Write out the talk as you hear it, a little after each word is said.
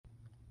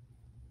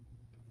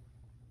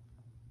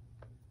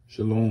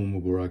Shalom,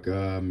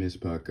 Mubaraka,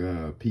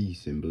 Mispaka,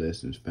 peace and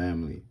blessings,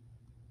 family.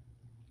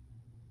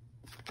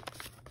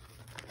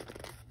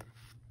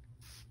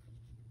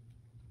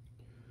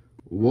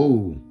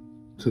 Woe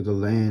to the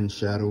land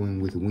shadowing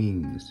with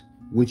wings,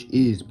 which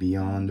is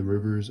beyond the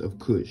rivers of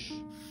Cush.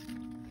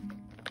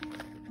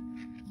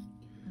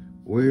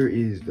 Where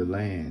is the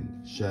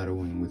land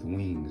shadowing with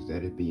wings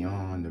that is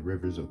beyond the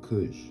rivers of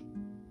Cush?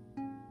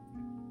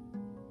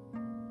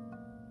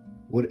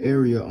 What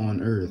area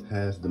on earth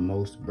has the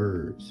most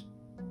birds?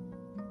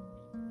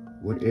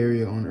 What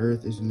area on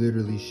earth is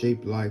literally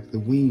shaped like the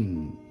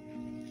wing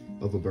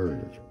of a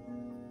bird?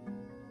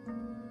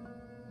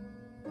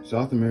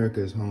 South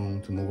America is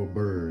home to more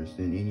birds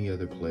than any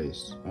other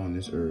place on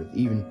this earth.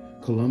 Even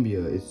Colombia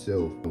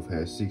itself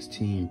has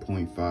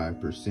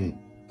 16.5%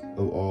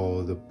 of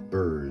all the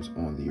birds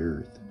on the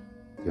earth.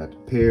 You got the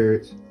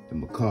parrots, the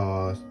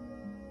macaws.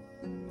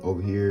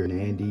 Over here in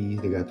the Andes,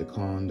 they got the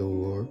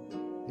condor.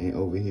 And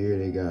over here,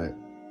 they got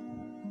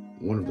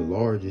one of the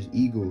largest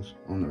eagles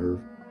on the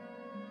earth.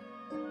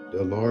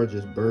 The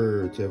largest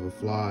bird to ever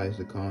fly is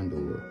the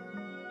condor.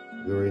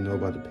 We already know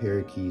about the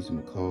parakeets and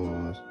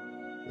macaws.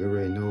 We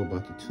already know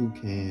about the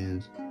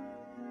toucans.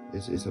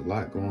 It's a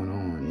lot going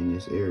on in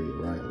this area,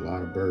 right? A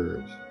lot of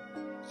birds.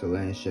 It's a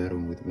land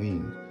shadowing with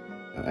wings.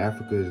 Now,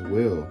 Africa as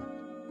well.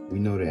 We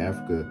know that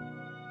Africa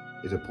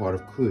is a part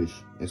of Cush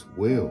as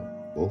well.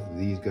 Both of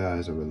these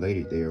guys are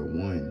related. They are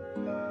one.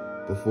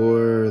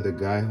 Before the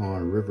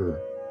Gihon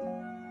River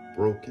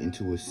broke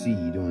into a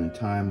sea during the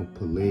time of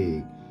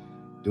Peleg,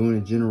 during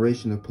the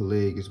generation of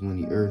Peleg is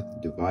when the earth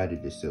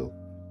divided itself.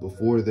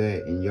 Before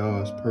that, in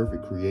Yah's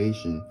perfect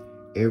creation,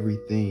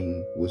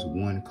 everything was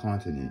one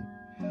continent,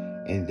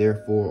 and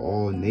therefore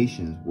all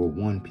nations were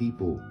one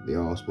people. They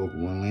all spoke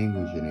one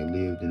language and they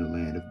lived in the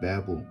land of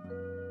Babel.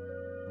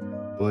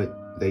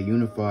 But they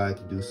unified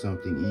to do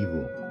something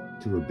evil,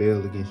 to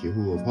rebel against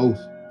Yahuwah of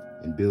hosts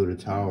and build a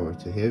tower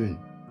to heaven.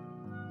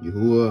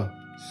 Yahuwah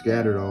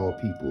scattered all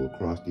people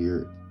across the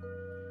earth.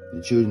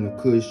 The children of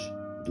Cush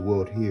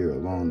dwelt here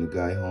along the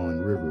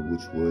Gihon River,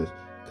 which was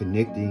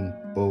connecting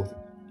both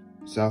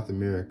South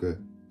America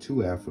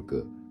to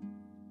Africa.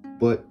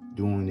 But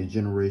during the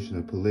generation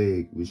of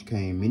Peleg, which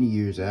came many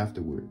years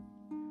afterward,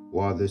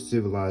 while the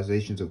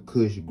civilizations of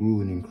Cush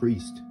grew and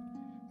increased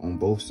on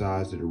both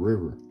sides of the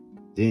river,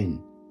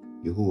 then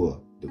Yahuwah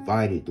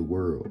divided the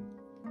world.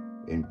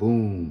 And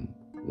boom,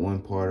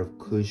 one part of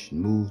Cush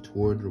moved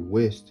toward the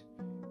west,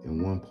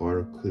 and one part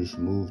of Cush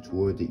moved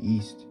toward the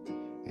east.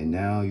 And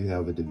now you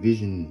have a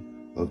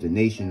division of the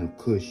nation of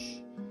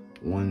Cush.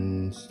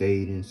 One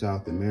stayed in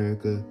South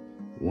America,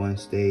 one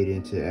stayed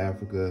into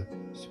Africa,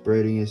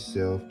 spreading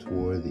itself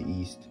toward the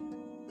east,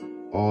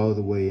 all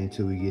the way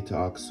until we get to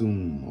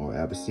Aksum or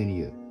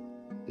Abyssinia.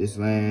 This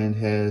land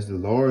has the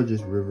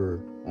largest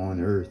river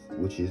on earth,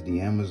 which is the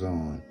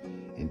Amazon.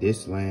 And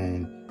this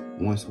land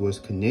once was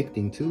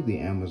connecting to the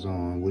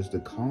Amazon was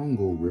the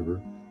Congo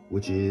River,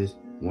 which is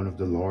one of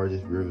the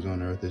largest rivers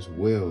on earth as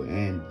well,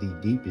 and the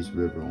deepest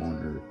river on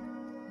earth.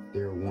 They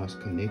were once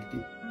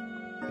connected.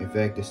 In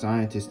fact, the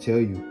scientists tell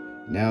you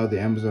now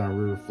the Amazon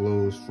River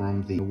flows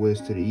from the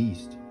west to the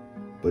east,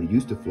 but it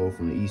used to flow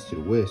from the east to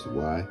the west.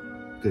 Why?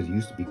 Because it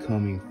used to be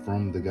coming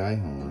from the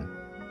Gihon.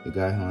 The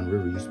Gihon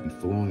River used to be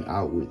flowing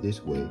outward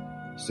this way.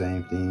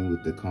 Same thing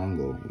with the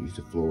Congo. It used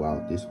to flow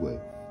out this way.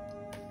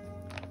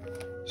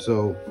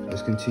 So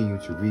let's continue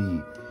to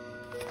read.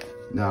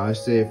 Now it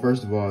said,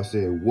 first of all, it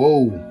said,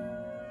 woe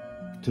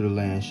to the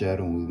land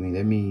shadowing with me.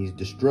 That means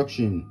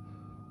destruction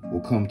will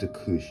come to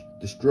Cush.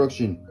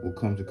 Destruction will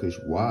come to Cush.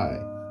 Why?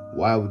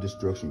 Why would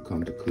destruction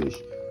come to Cush?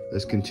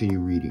 Let's continue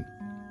reading.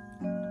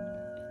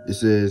 It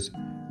says,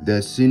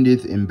 that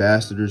sendeth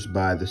ambassadors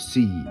by the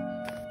sea,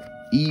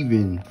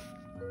 even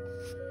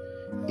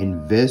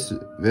in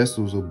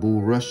vessels of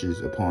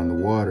bulrushes upon the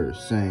waters,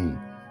 saying,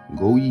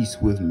 go ye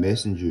swift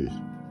messengers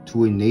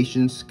to a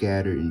nation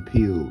scattered and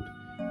peeled,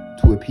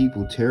 to a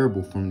people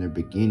terrible from their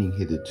beginning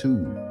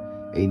hitherto,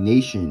 a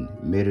nation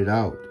meted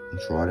out and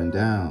trodden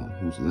down,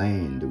 whose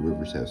land the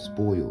rivers have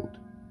spoiled.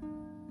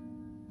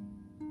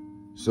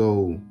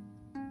 So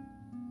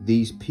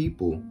these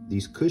people,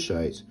 these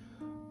Cushites,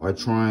 are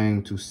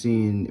trying to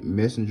send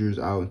messengers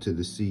out into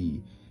the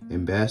sea,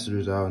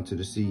 ambassadors out into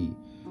the sea,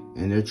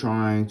 and they're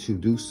trying to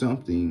do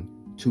something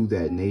to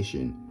that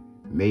nation.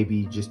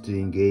 Maybe just to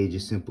engage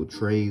in simple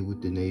trade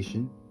with the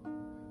nation,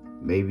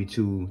 maybe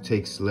to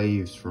take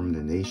slaves from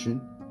the nation,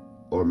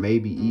 or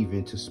maybe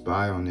even to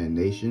spy on that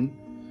nation,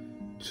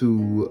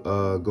 to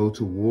go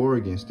to war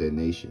against that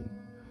nation.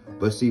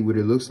 But see, what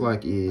it looks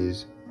like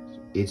is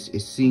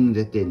it's seeing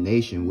that that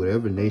nation,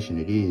 whatever nation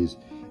it is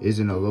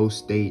in a low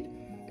state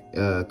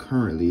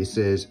currently. It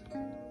says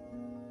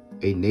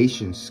a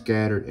nation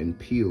scattered and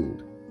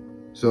peeled.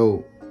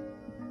 So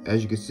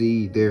as you can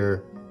see,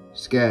 they're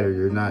scattered.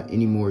 They're not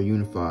anymore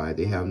unified.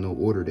 They have no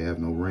order. They have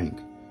no rank.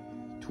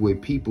 To a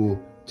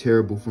people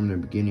terrible from the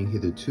beginning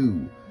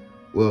hitherto.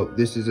 Well,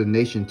 this is a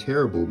nation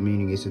terrible,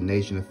 meaning it's a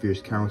nation of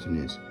fierce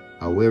countenance.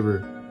 However,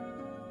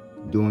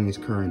 during its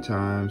current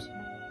times,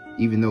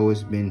 even though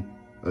it's been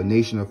a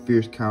nation of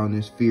fierce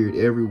countenance, feared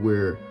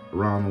everywhere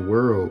around the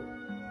world,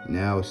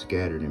 now is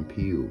scattered and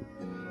peeled.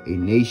 A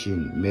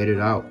nation meted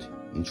out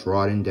and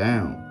trodden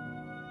down.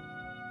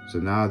 So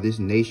now this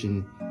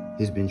nation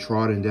has been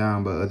trodden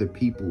down by other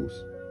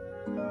peoples,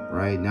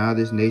 right? Now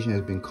this nation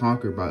has been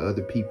conquered by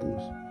other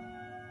peoples.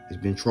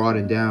 It's been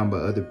trodden down by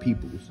other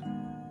peoples,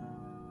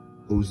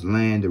 whose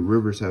land the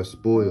rivers have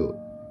spoiled.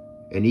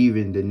 And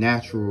even the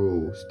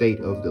natural state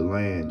of the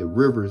land, the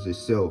rivers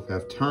itself,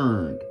 have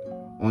turned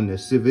on the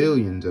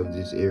civilians of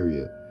this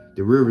area.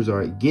 The rivers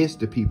are against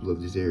the people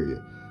of this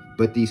area.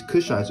 But these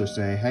Cushites are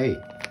saying, hey,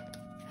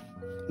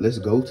 let's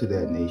go to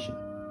that nation.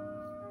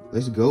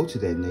 Let's go to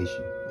that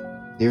nation.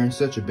 They're in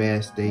such a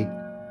bad state.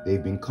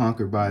 They've been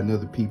conquered by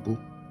another people.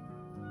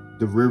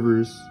 The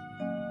rivers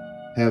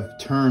have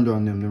turned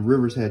on them. The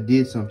rivers have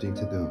did something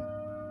to them.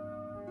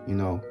 You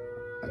know,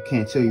 I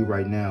can't tell you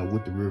right now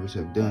what the rivers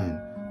have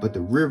done, but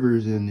the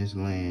rivers in this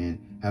land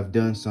have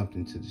done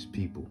something to this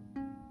people.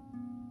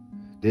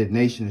 The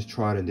nation is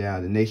trodden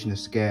down. The nation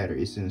is scattered.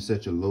 It's in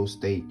such a low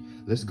state.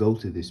 Let's go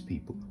to this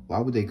people. Why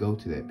would they go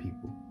to that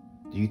people?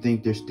 Do you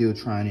think they're still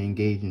trying to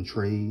engage in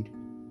trade?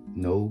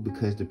 No,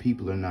 because the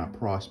people are not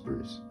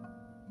prosperous.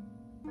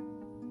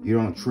 You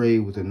don't trade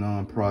with a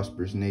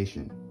non-prosperous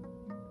nation.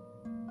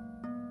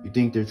 You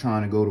think they're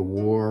trying to go to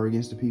war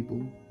against the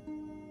people?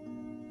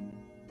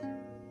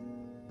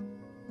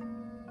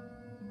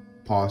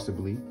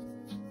 Possibly.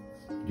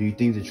 Do you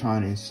think they're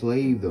trying to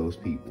enslave those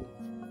people?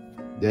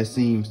 That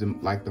seems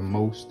like the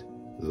most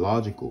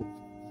logical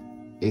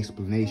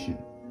explanation.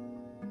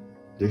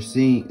 They're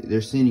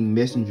sending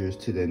messengers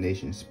to that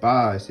nation,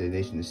 spies to that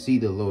nation, to see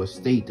the lowest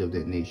state of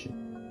that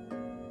nation,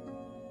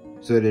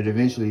 so that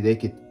eventually they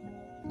could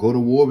go to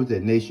war with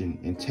that nation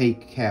and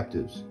take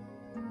captives.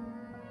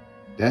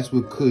 That's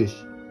what Cush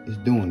is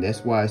doing.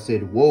 That's why I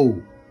said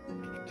woe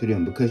to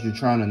them, because you're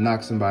trying to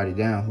knock somebody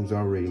down who's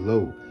already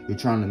low. You're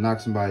trying to knock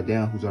somebody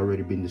down who's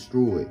already been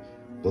destroyed.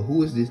 But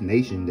who is this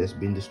nation that's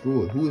been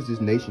destroyed? Who is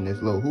this nation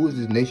that's low? Who is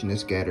this nation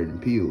that's scattered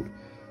and peeled?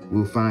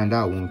 We'll find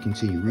out when we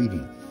continue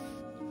reading.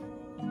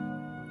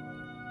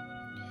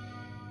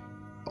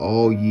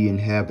 All ye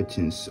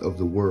inhabitants of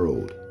the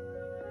world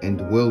and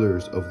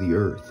dwellers of the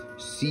earth,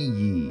 see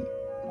ye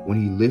when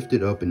he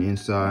lifted up an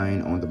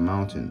ensign on the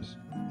mountains,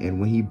 and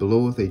when he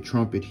bloweth a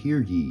trumpet,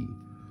 hear ye.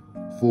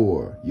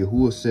 For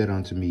Yahuwah said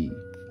unto me,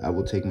 I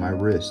will take my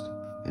rest,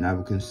 and I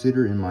will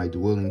consider in my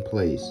dwelling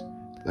place,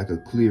 like a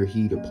clear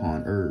heat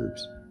upon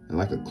herbs, and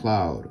like a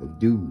cloud of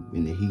dew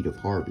in the heat of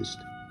harvest.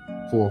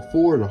 For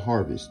the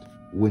harvest,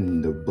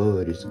 when the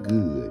bud is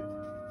good,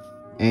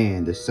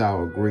 and the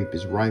sour grape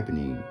is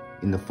ripening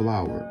in the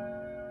flower,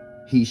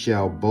 he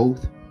shall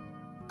both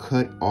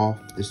cut off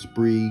the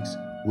sprigs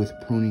with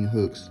pruning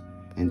hooks,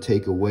 and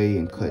take away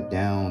and cut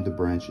down the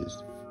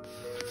branches.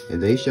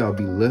 And they shall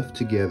be left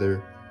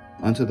together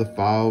unto the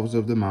fowls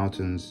of the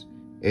mountains,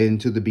 and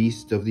to the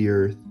beasts of the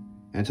earth,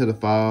 and to the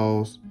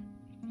fowls,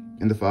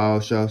 and the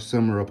fowls shall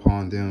summer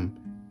upon them,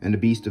 and the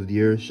beasts of the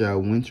earth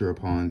shall winter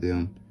upon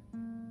them.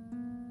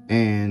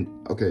 And,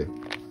 okay,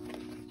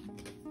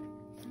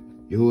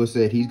 Yahuwah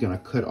said he's going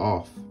to cut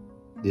off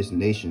this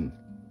nation.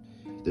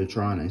 They're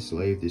trying to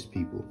enslave this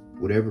people.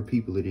 Whatever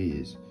people it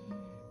is,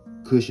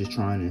 Cush is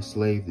trying to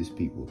enslave this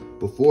people.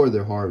 Before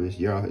their harvest,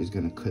 Yah is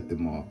going to cut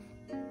them off.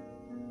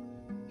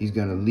 He's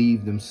going to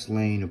leave them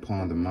slain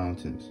upon the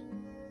mountains.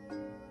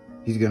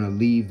 He's going to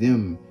leave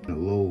them in a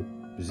low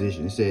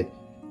position. It said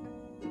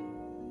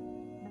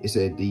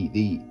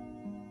the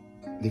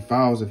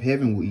fowls of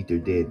heaven will eat their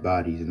dead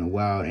bodies, and the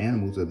wild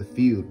animals of the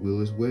field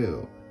will as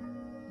well.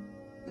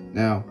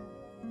 Now,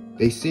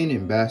 they send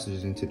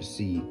ambassadors into the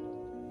sea.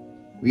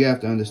 We have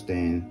to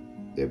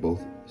understand that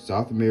both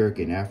South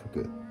America and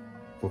Africa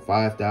for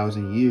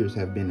 5,000 years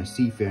have been a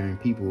seafaring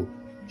people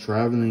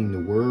traveling the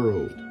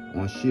world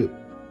on ship.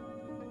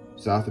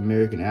 South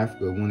America and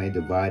Africa, when they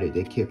divided,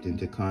 they kept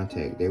into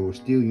contact. They were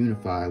still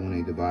unified when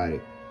they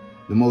divided.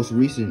 The most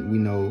recent, we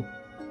know,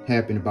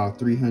 happened about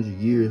 300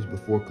 years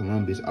before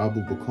Columbus.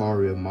 Abu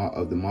Bakr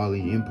of the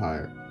Malian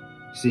Empire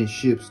sent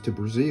ships to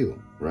Brazil,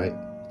 right?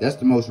 That's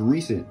the most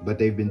recent, but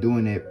they've been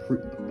doing that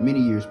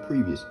many years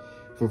previous.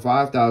 For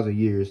 5,000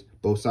 years,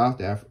 both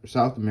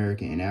South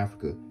America and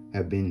Africa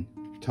have been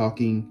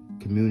talking,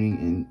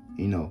 communing,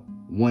 and,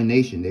 one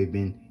nation. They've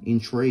been in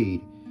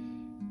trade.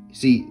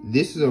 See,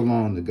 this is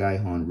along the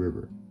Gihon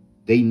River.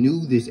 They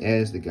knew this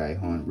as the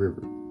Gihon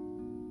River.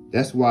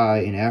 That's why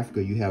in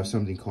Africa you have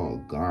something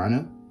called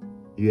Ghana,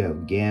 you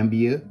have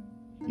Gambia,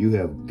 you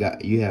have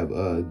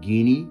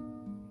Guinea,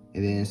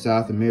 and then in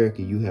South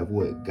America you have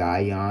what?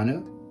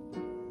 Guyana.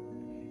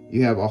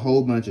 You have a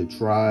whole bunch of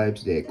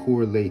tribes that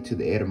correlate to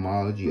the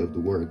etymology of the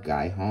word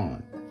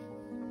Gihon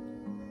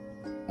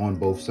on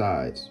both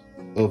sides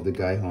of the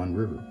Gihon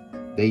River.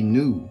 They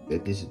knew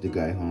that this is the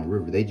Gihon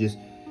River. They just,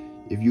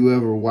 if you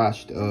ever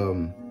watched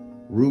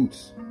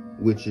Roots,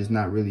 which is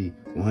not really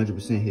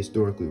 100%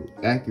 historically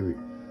accurate,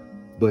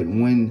 but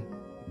when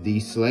the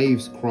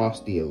slaves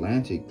crossed the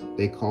Atlantic,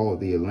 they called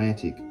the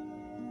Atlantic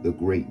the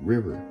Great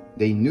River.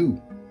 They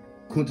knew.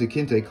 Kunta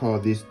Kinte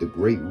called this the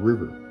Great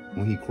River.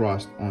 when he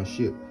crossed on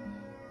ship.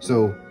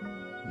 So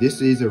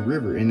this is a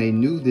river, and they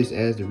knew this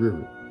as the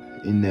river.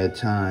 In that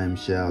time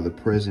shall the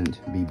present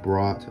be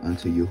brought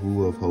unto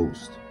Yahuwah of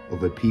hosts,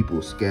 of a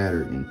people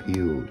scattered and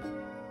peeled,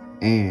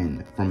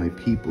 and from a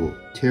people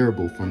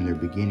terrible from their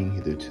beginning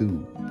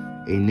hitherto,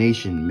 a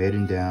nation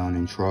metten down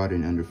and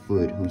trodden under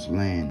foot, whose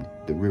land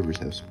the rivers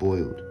have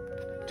spoiled,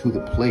 to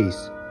the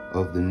place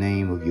of the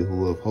name of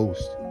Yahuwah of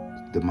hosts,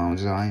 the Mount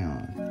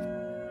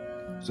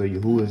Zion. So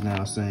Yahuwah is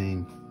now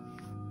saying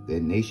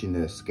that nation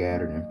that's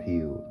scattered and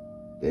peeled,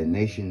 that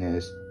nation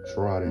that's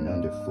trodden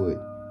underfoot,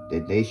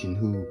 that nation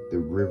who the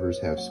rivers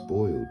have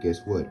spoiled, guess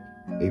what?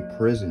 A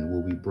present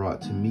will be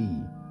brought to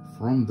me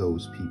from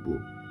those people.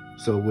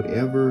 So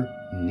whatever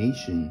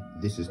nation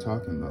this is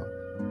talking about,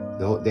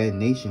 that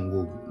nation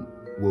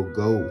will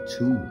go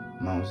to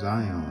Mount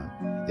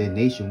Zion. That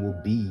nation will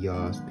be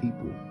Yah's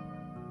people.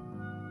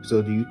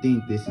 So do you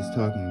think this is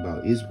talking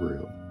about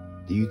Israel?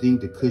 Do you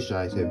think the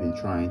Cushites have been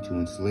trying to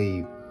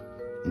enslave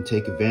and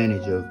take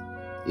advantage of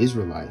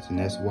Israelites, and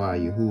that's why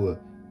Yahuwah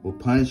will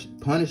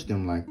punish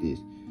them like this?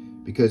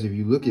 Because if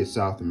you look at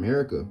South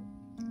America,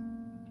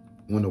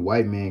 when the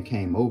white man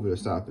came over to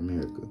South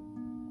America,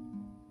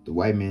 the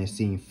white man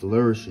seen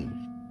flourishing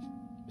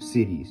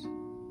cities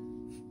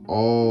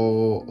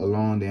all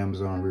along the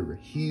Amazon River,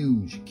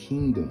 huge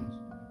kingdoms,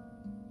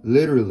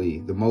 literally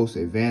the most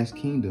advanced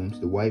kingdoms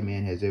the white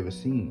man has ever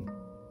seen.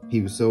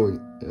 He was so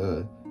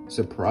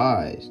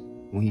surprised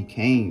when he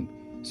came.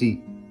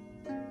 See,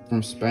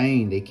 from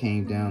Spain, they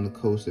came down the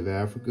coast of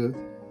Africa,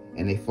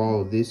 and they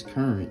followed this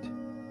current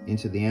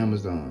into the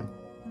Amazon.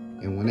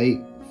 And when they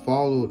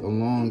followed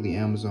along the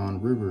Amazon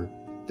River,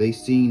 they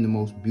seen the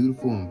most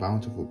beautiful and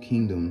bountiful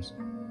kingdoms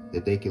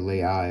that they could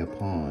lay eye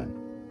upon.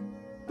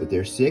 But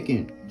their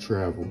second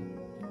travel,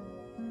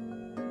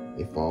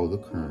 they followed the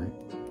current.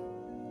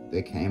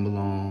 They came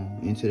along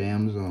into the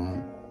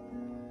Amazon.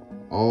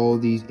 All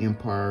these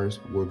empires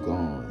were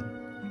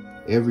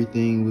gone.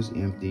 Everything was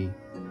empty.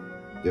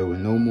 There were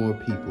no more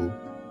people.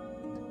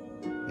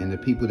 And the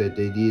people that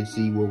they did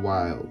see were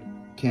wild,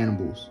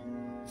 cannibals,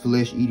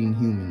 flesh-eating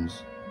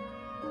humans.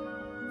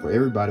 For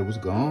everybody was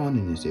gone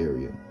in this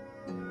area.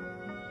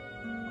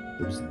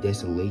 It was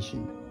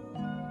desolation.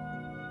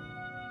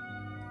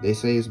 They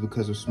say it's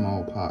because of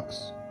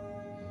smallpox.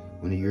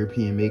 When the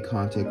European made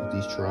contact with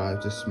these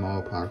tribes, the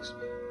smallpox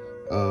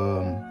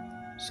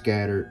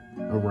scattered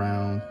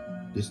around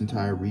this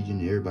entire region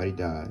and everybody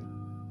died.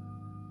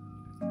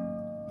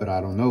 But I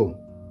don't know.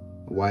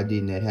 Why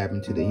didn't that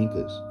happen to the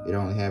Incas? It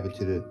only happened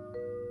to the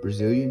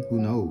Brazilian? Who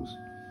knows?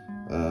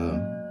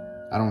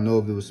 I don't know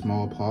if it was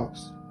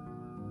smallpox,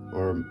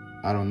 or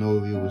I don't know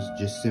if it was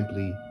just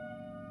simply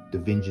the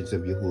vengeance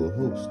of Yahuwah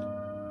host.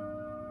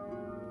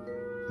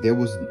 There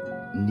was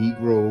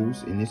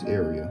Negroes in this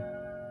area,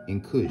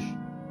 in Cush.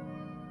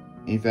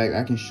 In fact,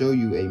 I can show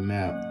you a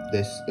map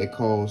that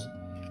calls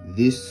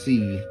this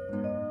sea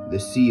the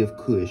Sea of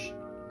Cush,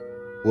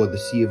 or the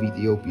Sea of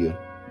Ethiopia,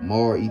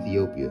 Mar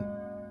Ethiopia.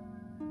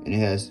 And it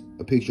has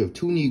a picture of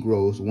two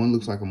Negroes. One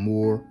looks like a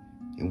Moor,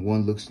 and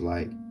one looks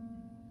like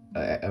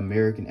an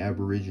American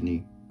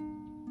Aborigine.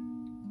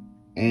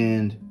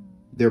 And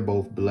they're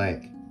both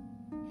black.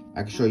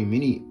 I can show you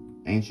many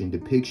ancient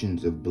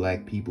depictions of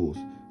black peoples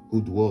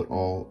who dwelt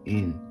all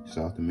in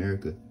South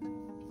America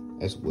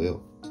as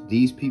well.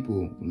 These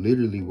people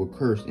literally were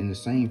cursed in the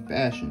same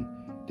fashion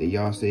that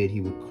Yah said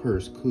he would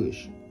curse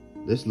Cush.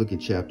 Let's look at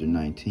chapter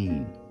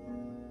 19.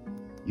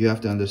 You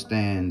have to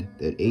understand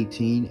that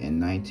 18 and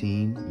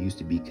 19 used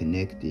to be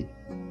connected.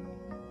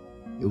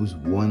 It was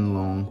one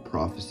long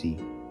prophecy.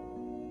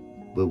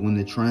 But when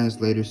the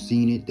translators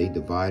seen it, they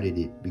divided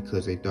it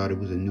because they thought it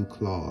was a new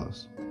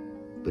clause.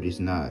 But it's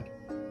not.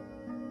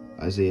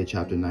 Isaiah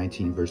chapter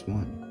 19 verse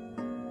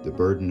 1. The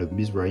burden of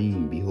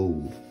Mizraim,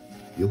 behold,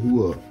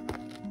 Yahuwah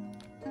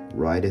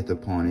rideth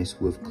upon a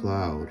swift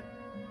cloud,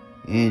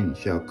 and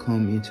shall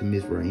come into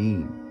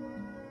Mizraim.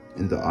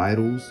 And the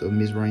idols of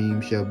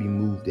Mizraim shall be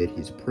moved at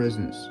his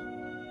presence,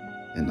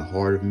 and the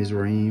heart of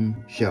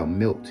Mizraim shall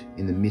melt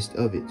in the midst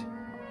of it.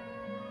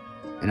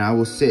 And I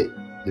will set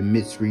the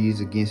Mitzris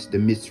against the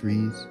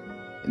Mitzris,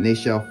 and they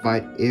shall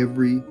fight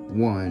every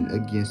one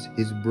against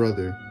his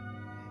brother,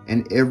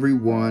 and every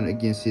one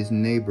against his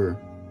neighbor,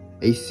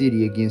 a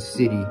city against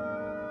city,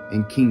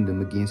 and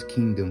kingdom against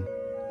kingdom.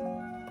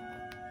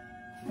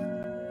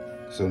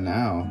 So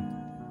now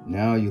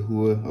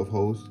Yahuwah of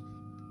hosts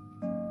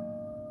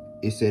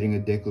is setting a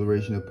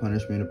declaration of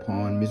punishment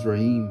upon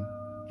Mizraim.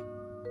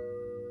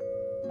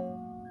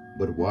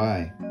 But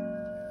why?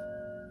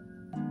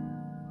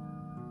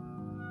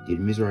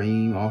 Did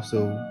Mizraim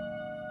also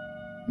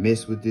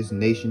mess with this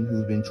nation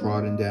who's been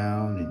trodden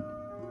down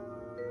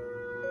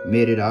and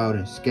meted out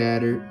and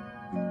scattered,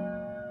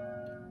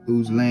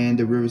 whose land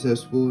the rivers have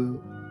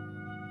spoiled?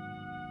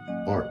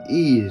 Or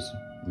is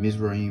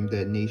Mizraim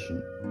that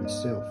nation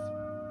itself?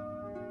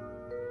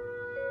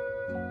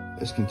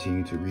 Let's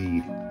continue to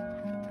read.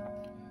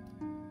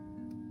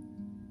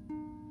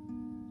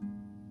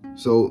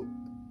 So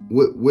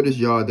what is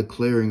Yah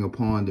declaring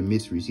upon the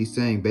Mitzris? He's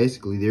saying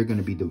basically they're going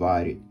to be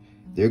divided.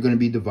 They're going to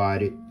be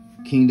divided,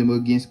 kingdom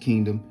against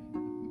kingdom.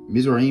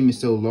 Mizraim is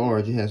so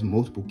large, it has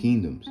multiple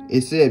kingdoms.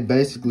 It said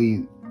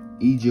basically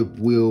Egypt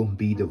will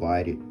be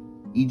divided.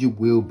 Egypt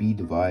will be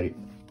divided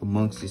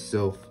amongst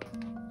itself.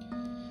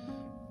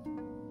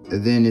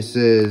 And then it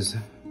says,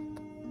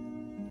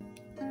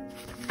 I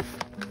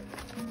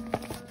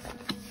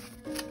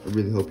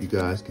really hope you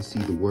guys can see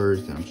the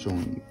words that I'm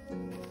showing you.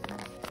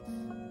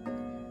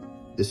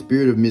 The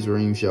spirit of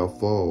Mizraim shall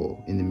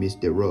fall in the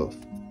midst thereof,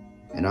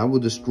 and I will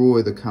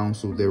destroy the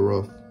counsel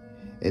thereof.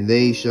 And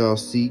they shall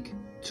seek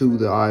to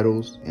the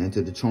idols, and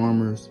to the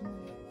charmers,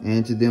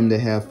 and to them that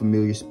have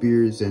familiar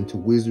spirits, and to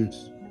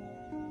wizards.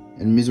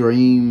 And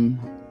Mizraim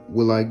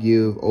will I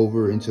give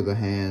over into the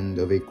hand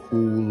of a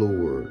cruel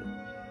lord,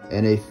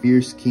 and a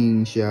fierce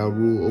king shall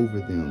rule over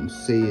them,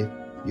 saith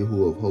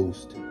Yahuwah of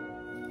hosts.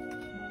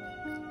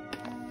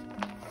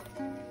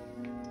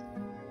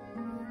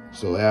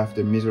 So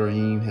after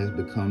Mizraim has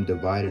become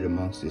divided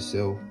amongst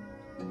itself,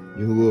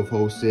 Yahuwah of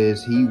hosts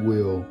says he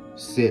will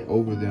set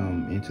over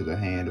them into the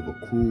hand of a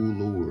cruel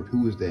lord.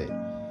 Who is that?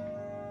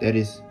 That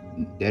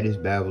is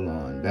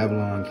Babylon.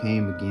 Babylon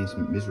came against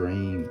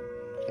Mizraim.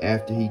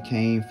 After he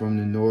came from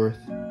the north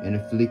and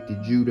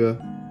afflicted Judah,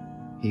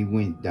 he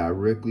went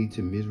directly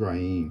to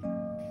Mizraim.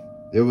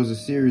 There was a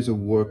series of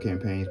war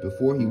campaigns.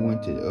 Before he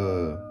went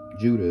to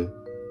Judah,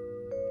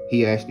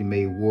 he actually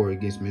made war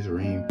against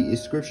Mizraim.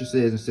 Scripture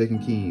says in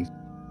 2 Kings,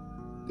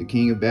 the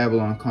king of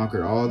Babylon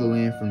conquered all the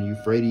land from the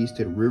Euphrates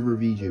to the river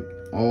of Egypt,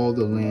 all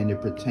the land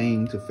that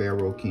pertained to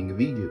Pharaoh, king of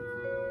Egypt.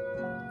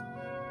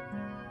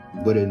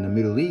 But in the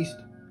Middle East,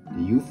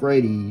 the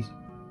Euphrates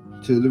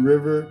to the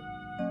river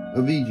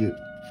of Egypt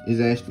is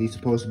actually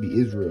supposed to be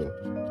Israel.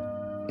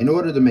 In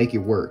order to make it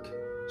work,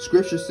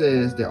 Scripture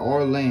says that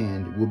our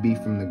land will be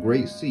from the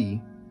Great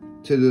Sea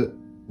to the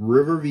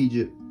river of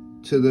Egypt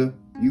to the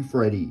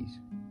Euphrates.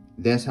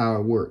 That's how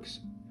it works.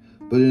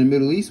 But in the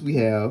Middle East, we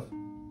have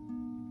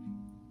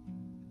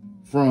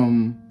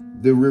from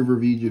the river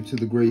of Egypt to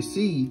the Great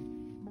Sea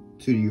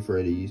to the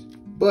Euphrates.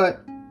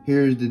 But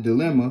here's the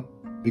dilemma,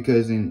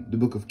 because in the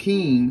book of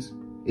Kings,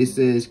 it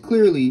says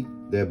clearly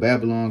that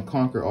Babylon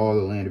conquered all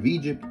the land of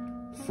Egypt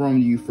from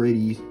the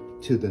Euphrates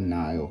to the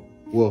Nile.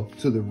 Well,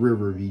 to the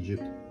river of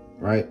Egypt,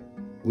 right?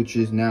 Which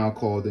is now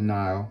called the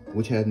Nile,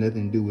 which has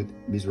nothing to do with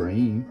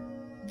Mizraim.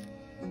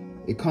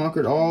 It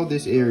conquered all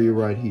this area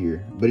right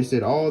here, but it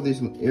said all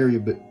this area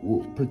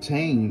will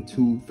pertain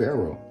to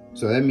Pharaoh.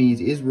 So that means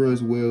Israel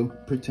as well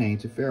pertain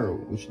to Pharaoh,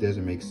 which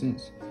doesn't make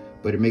sense.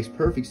 But it makes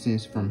perfect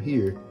sense from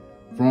here,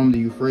 from the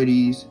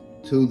Euphrates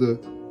to the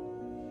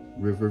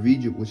river of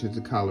Egypt, which is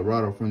the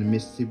Colorado, from the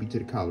Mississippi to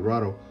the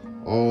Colorado.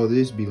 All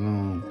this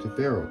belonged to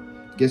Pharaoh.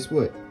 Guess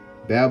what?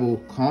 Babel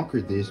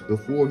conquered this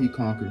before he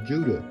conquered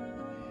Judah.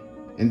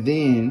 And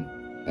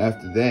then,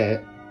 after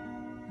that,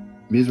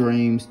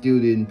 Mizraim still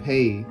didn't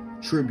pay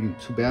tribute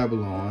to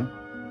Babylon.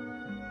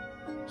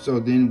 So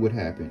then what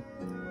happened?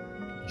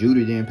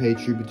 Judah didn't pay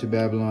tribute to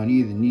Babylon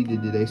either. Neither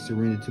did they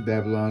surrender to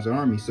Babylon's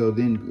army. So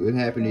then what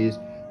happened is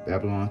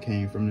Babylon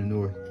came from the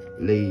north,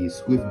 laid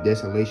swift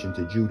desolation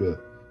to Judah,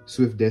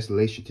 swift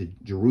desolation to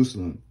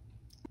Jerusalem.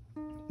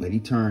 But he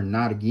turned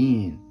not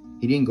again.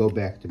 He didn't go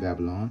back to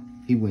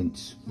Babylon. He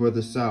went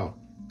further south,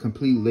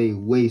 completely laid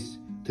waste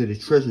to the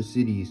treasure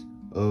cities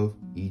of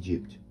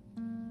Egypt.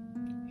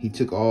 He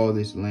took all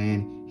this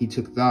land. He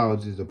took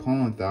thousands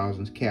upon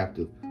thousands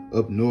captive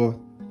up north,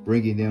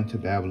 bringing them to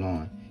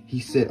Babylon. He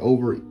set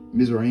over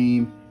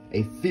Mizraim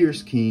a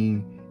fierce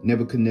king,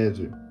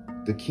 Nebuchadnezzar,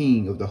 the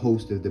king of the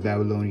host of the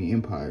Babylonian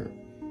Empire.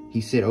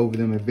 He set over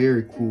them a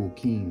very cruel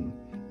king.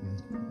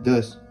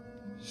 Thus,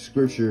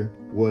 scripture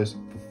was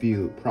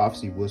fulfilled,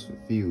 prophecy was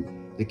fulfilled.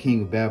 The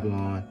king of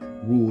Babylon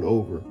ruled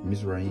over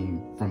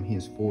Mizraim from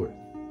henceforth.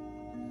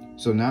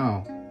 So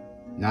now,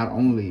 not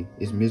only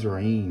is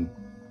Mizraim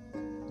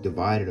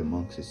divided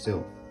amongst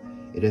itself,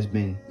 it has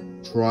been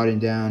trodden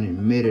down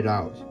and meted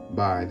out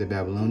by the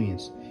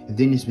Babylonians. And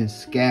then it's been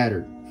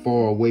scattered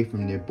far away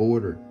from their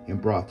border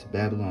and brought to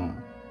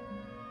Babylon.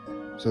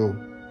 So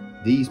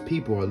these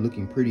people are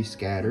looking pretty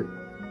scattered.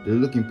 They're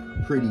looking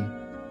pretty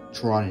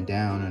trodden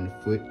down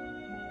underfoot.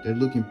 They're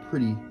looking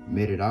pretty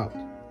meted out.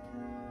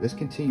 Let's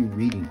continue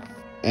reading.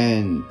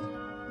 And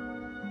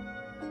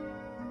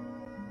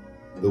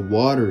the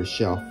waters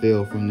shall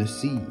fail from the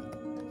sea,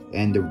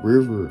 and the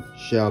river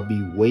shall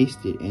be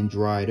wasted and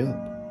dried up.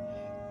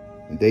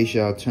 And they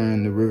shall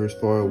turn the rivers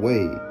far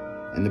away,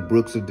 and the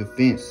brooks of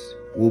defense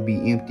will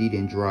be emptied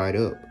and dried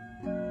up.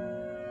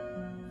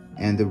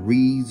 And the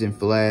reeds and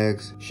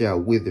flags shall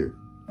wither.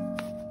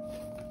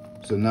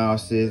 So now it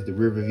says the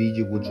river of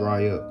Egypt will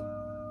dry up.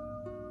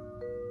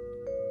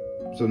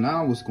 So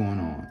now what's going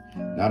on?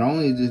 Not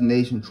only is this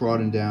nation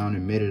trodden down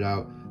and meted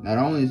out, not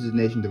only is this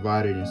nation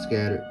divided and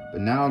scattered,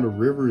 but now the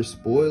river is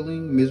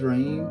spoiling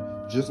Mizraim,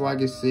 just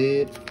like it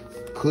said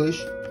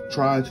Cush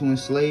tried to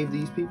enslave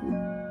these people.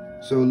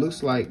 So it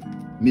looks like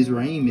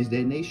Mizraim is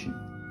that nation.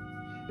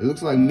 It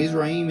looks like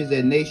Mizraim is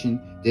that nation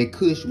that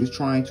Cush was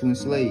trying to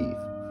enslave.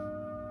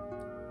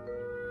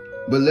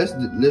 But let's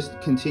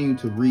continue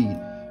to read.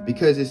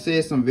 because it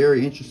says some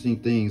very interesting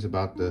things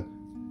about the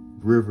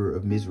river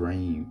of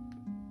Mizraim,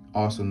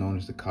 also known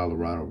as the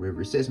Colorado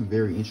River. It says some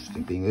very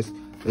interesting things.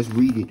 Let's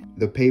read it.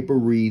 The paper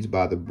reads,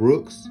 by the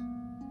brooks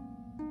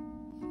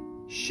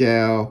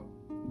shall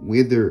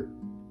wither,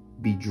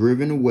 be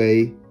driven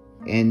away,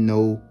 and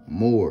no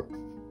more.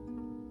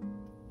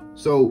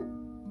 So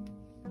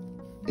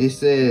it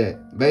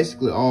said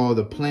basically all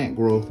the plant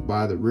growth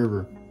by the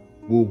river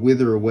will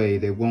wither away.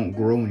 They won't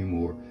grow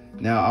anymore.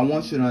 Now, I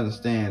want you to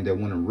understand that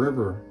when a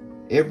river,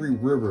 every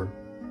river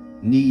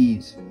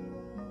needs,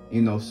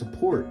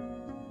 support.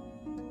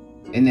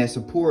 And that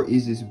support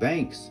is its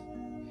banks.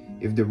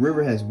 If the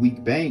river has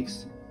weak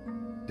banks,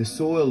 the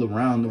soil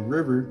around the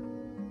river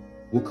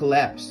will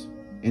collapse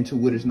into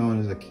what is known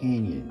as a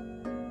canyon.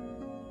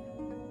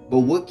 But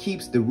what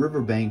keeps the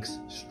riverbanks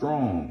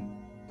strong?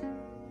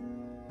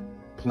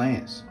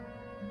 Plants.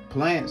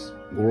 Plants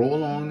grow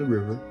along the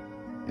river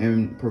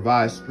and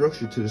provide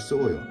structure to the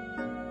soil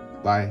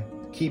by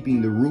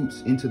keeping the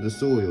roots into the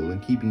soil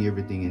and keeping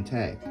everything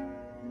intact.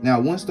 Now,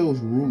 once those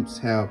roots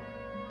have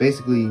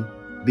basically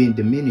been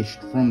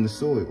diminished from the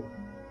soil,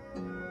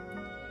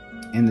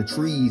 and the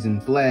trees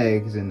and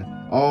flags and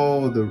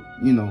all the,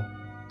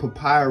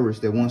 papyrus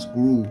that once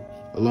grew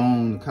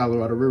along the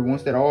Colorado River,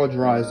 once that all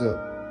dries up,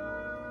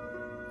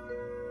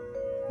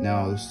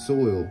 now the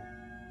soil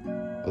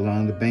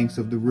along the banks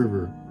of the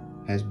river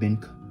has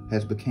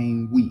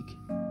become weak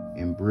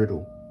and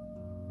brittle,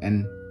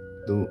 and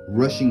the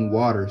rushing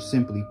water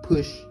simply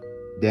push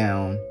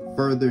down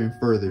further and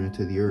further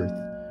into the earth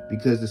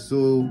because the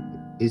soil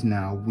is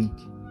now weak.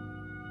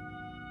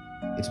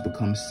 It's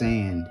become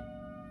sand.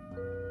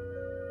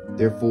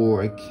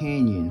 Therefore, a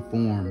canyon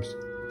forms.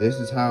 This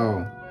is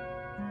how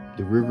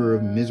the river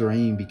of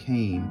Mizraim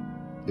became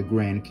the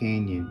Grand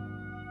Canyon,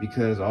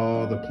 because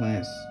all the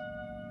plants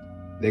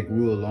that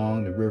grew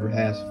along the river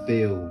has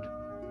failed.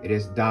 It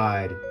has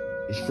died.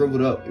 It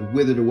shriveled up. It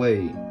withered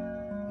away.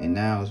 And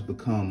now it's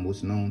become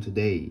what's known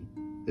today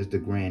as the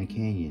Grand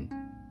Canyon.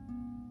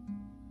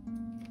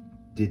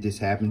 Did this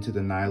happen to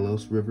the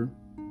Nilos River?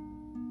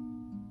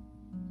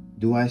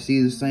 Do I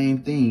see the same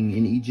thing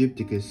in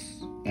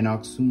Egypticus and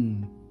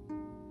Aksum?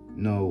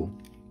 No.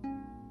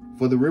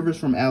 For the rivers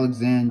from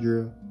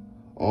Alexandria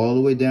all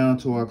the way down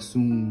to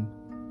Aksum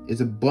is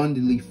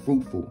abundantly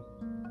fruitful.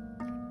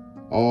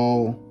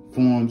 All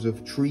forms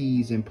of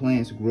trees and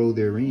plants grow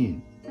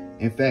therein.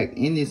 In fact,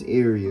 in this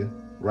area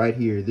right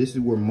here, this is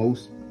where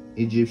most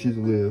Egyptians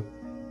live.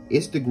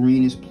 It's the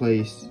greenest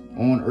place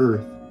on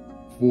earth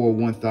for a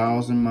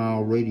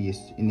 1,000-mile radius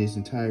in this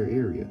entire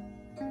area.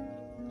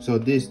 So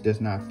this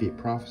does not fit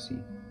prophecy.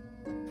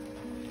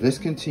 Let's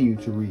continue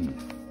to read.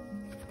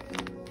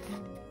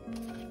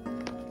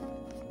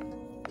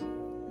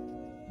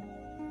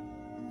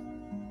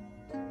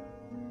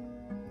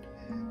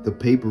 The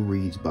paper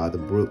reads, by the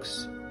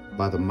brooks,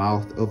 by the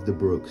mouth of the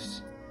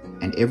brooks,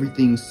 and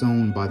everything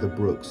sown by the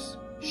brooks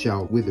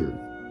shall wither,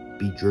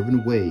 be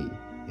driven away,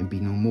 and be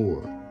no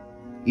more.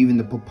 Even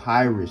the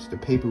papyrus, the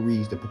paper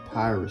reads, the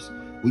papyrus,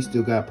 we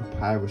still got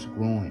papyrus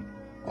growing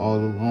all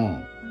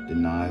along the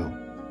Nile.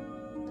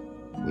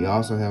 We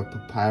also have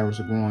papyrus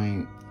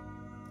growing,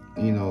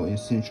 in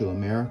Central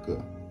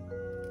America.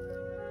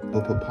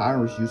 But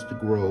papyrus used to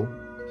grow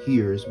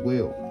here as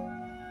well,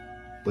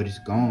 but it's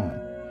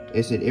gone.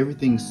 It said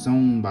everything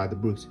sown by the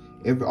brooks,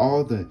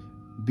 all the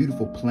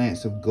beautiful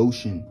plants of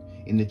Goshen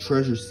in the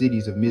treasure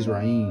cities of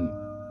Mizraim,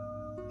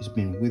 it's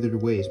been withered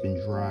away, it's been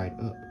dried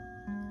up.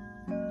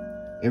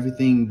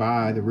 Everything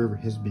by the river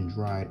has been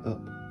dried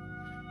up.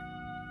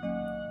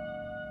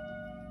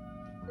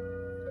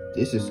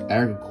 This is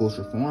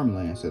agriculture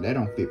farmland, so that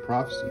don't fit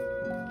prophecy.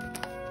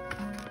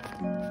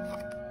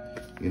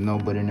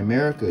 But in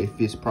America, it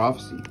fits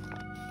prophecy.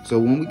 So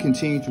when we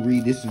continue to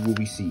read, this is what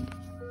we see.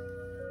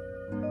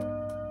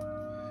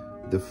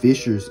 The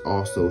fishers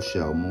also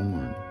shall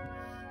mourn,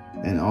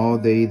 and all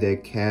they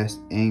that cast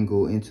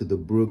angle into the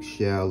brook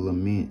shall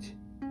lament,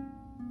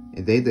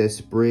 and they that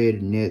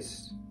spread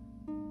nets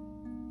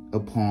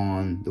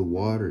upon the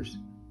waters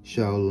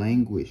shall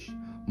languish.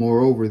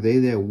 Moreover, they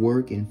that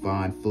work and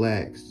find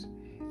flax,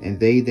 and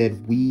they that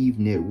weave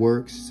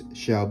networks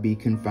shall be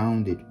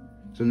confounded.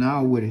 So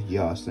now what is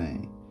Yah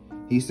saying?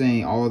 He's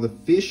saying all the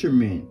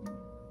fishermen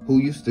who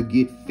used to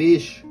get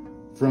fish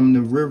from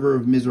the river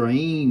of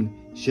Mizraim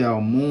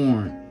shall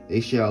mourn, they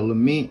shall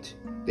lament,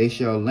 they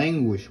shall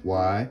languish.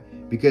 Why?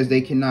 Because they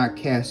cannot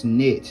cast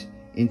net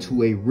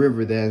into a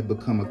river that has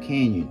become a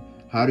canyon.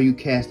 How do you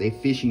cast a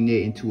fishing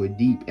net into a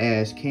deep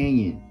ass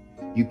canyon?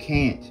 You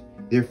can't.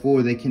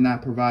 Therefore, they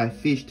cannot provide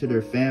fish to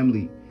their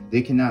family.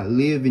 They cannot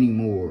live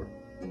anymore.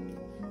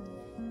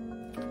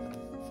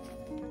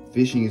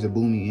 Fishing is a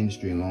booming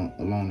industry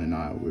along the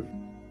Nile River.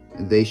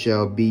 And they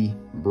shall be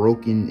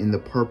broken in the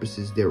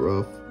purposes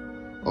thereof,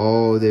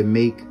 all that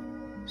make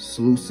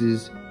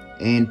sluices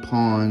and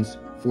ponds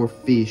for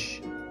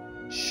fish.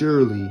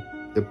 Surely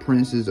the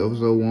princes of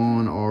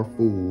Zoan are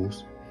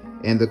fools,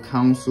 and the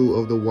counsel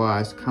of the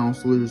wise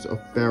counselors of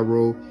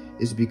Pharaoh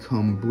is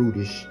become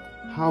brutish.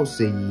 How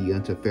say ye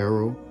unto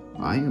Pharaoh,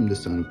 I am the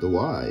son of the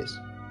wise?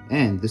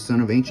 And the son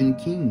of ancient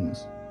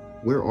kings,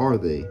 where are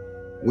they?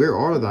 Where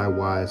are thy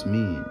wise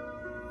men?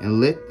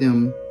 And let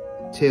them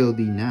tell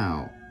thee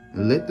now,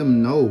 and let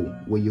them know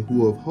what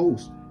Yahuwah of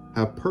hosts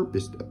have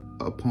purposed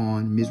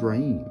upon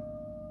Mizraim.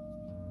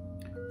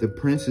 The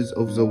princes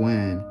of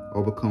Zoan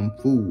are become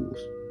fools.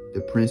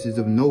 The princes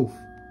of Noph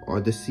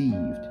are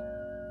deceived.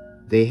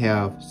 They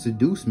have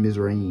seduced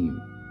Mizraim,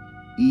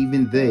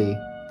 even they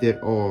that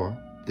are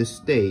the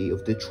stay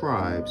of the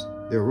tribes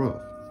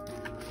thereof.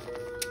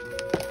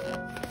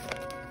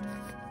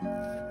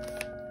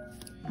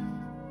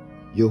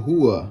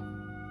 Yahuwah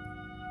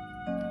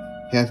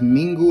hath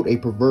mingled a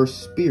perverse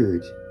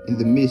spirit in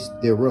the midst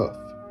thereof,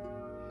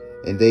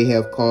 and they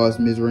have caused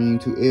Mizraim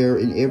to err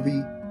in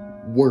every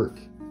work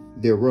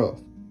thereof,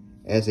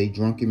 as a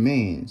drunken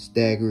man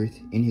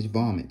staggereth in his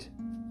vomit.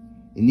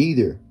 And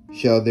neither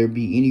shall there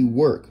be any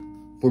work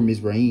for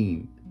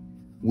Mizraim,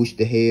 which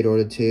the head or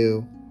the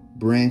tail,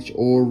 branch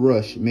or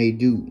rush may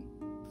do.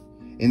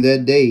 In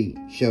that day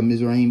shall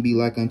Mizraim be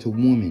like unto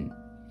woman,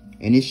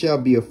 and it shall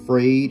be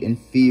afraid and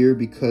fear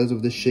because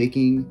of the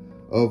shaking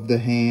of the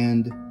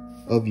hand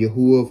of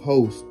Yahuwah of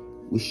hosts,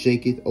 which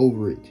shaketh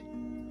over it.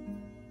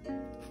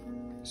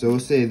 So it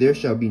said, there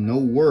shall be no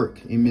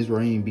work in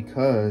Mizraim,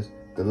 because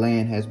the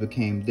land has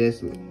become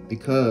desolate,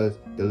 because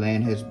the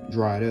land has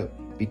dried up,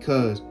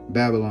 because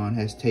Babylon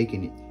has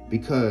taken it,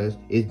 because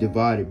it's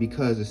divided,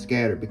 because it's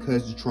scattered,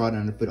 because it's trodden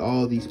underfoot.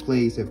 All these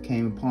plagues have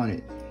came upon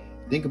it.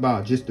 Think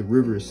about just the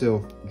river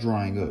itself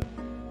drying up.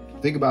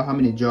 Think about how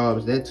many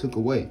jobs that took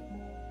away.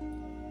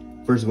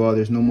 First of all,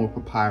 there's no more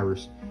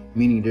papyrus,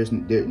 meaning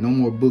no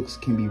more books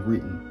can be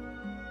written.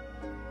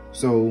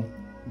 So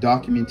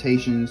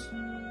documentations,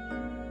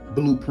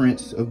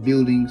 blueprints of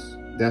buildings,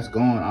 that's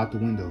gone out the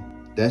window.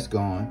 That's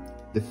gone.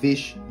 The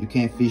fish, you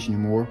can't fish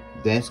anymore.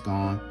 That's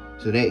gone.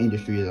 So that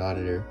industry is out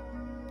of there.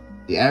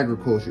 The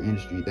agriculture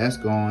industry, that's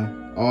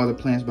gone. All the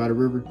plants by the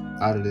river,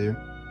 out of there.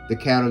 The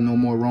cattle no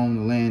more roam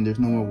the land. There's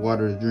no more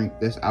water to drink.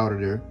 That's out of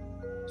there.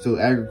 So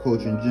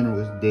agriculture in general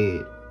is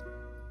dead.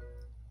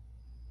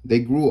 They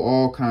grew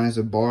all kinds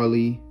of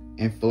barley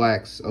and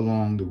flax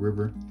along the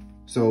river.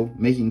 So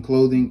making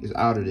clothing is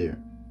out of there.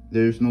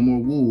 There's no more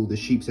wool. The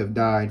sheep have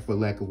died for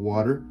lack of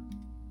water.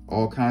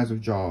 All kinds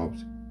of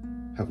jobs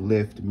have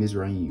left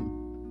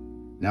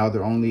Mizraim. Now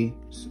their only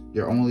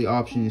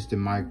option is to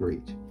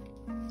migrate.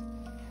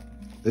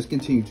 Let's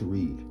continue to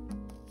read.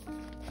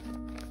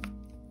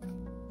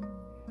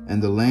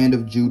 And the land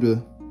of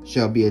Judah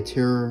shall be a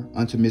terror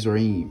unto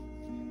Mizraim.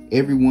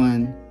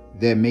 Everyone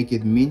that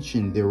maketh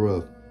mention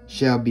thereof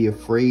shall be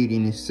afraid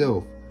in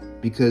itself,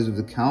 because of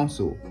the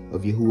counsel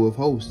of Yahuwah of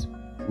hosts,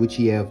 which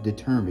he hath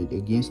determined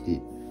against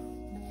it.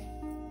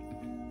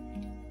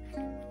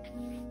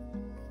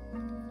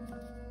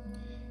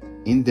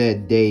 In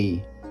that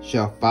day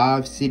shall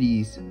 5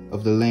 cities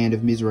of the land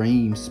of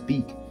Mizraim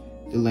speak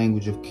the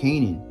language of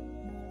Canaan,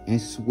 and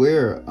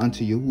swear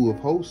unto Yahuwah of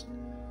hosts.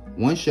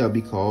 One shall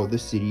be called the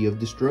city of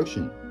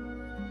destruction.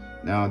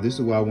 Now this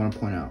is what I want to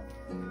point out.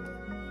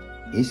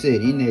 It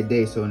said in that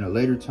day, so in a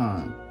later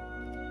time,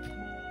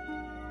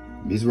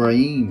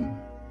 Mizraim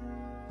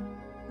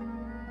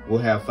will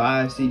have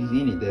 5 cities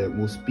in it that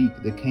will speak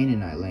the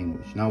Canaanite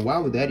language. Now why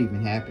would that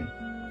even happen?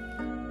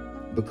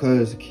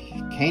 Because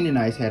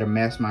Canaanites had a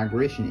mass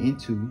migration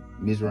into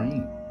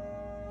Mizraim.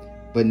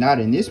 But not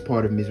in this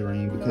part of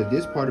Mizraim, because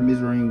this part of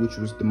Mizraim, which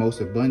was the most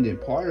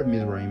abundant part of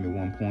Mizraim at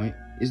one point,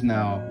 is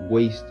now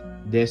waste,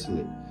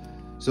 desolate.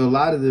 So a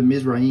lot of the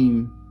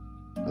Mizraim,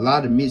 a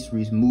lot of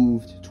Mizraim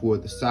moved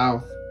toward the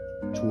south,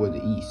 toward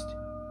the east.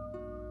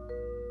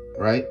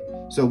 Right?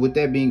 So with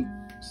that being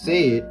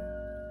said,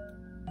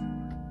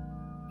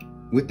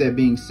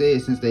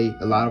 since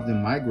a lot of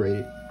them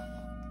migrated,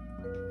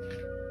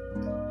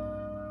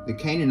 the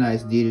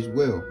Canaanites did as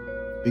well,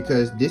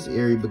 because this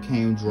area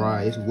became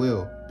dry as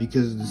well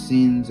because of the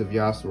sins of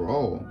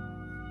Yasharal.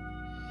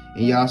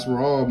 And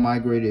Yasharal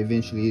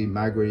eventually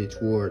migrated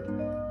toward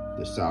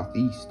the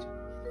southeast,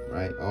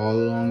 right? All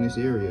along this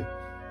area.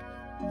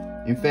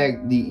 In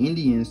fact, the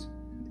Indians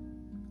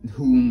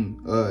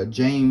whom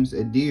James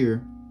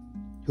Adair,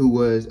 who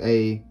was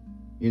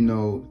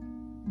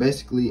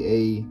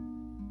basically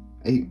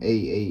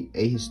a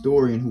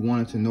historian who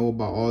wanted to know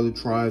about all the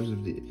tribes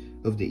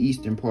of the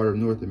eastern part of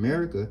North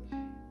America,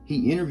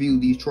 he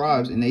interviewed these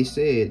tribes, and they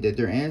said that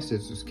their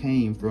ancestors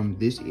came from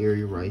this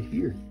area right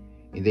here,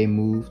 and they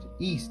moved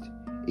east.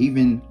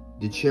 Even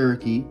the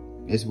Cherokee,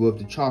 as well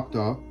as the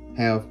Choctaw,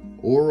 have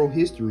oral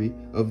history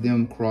of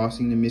them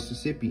crossing the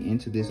Mississippi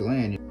into this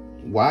land.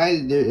 Why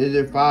is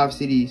there 5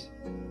 cities?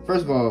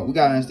 First of all, we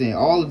gotta understand,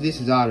 all of this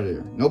is out of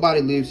there.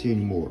 Nobody lives here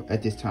anymore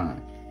at this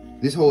time.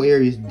 This whole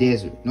area is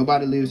desert.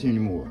 Nobody lives here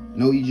anymore.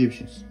 No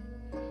Egyptians.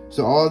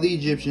 So all the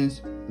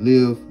Egyptians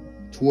live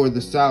toward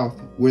the south,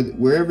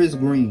 wherever it's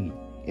green,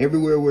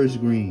 everywhere where it's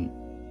green,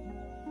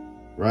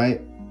 right?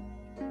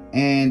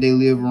 And they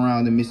live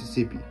around the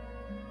Mississippi,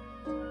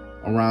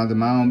 around the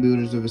mound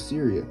builders of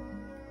Assyria.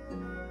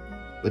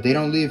 But they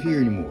don't live here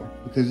anymore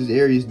because this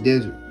area is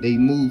desert. They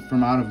moved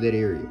from out of that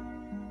area.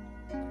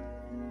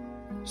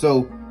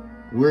 So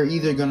we're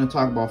either going to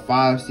talk about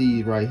 5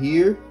 cities right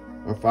here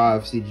or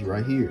 5 cities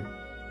right here.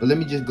 But let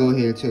me just go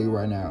ahead and tell you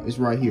right now. It's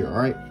right here, all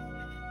right?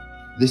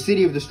 The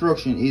city of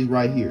destruction is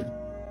right here.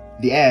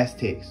 The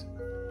Aztecs.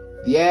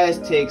 The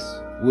Aztecs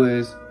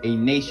was a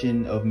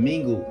nation of a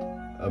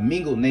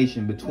mingled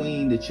nation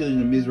between the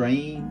children of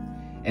Mizraim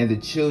and the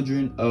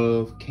children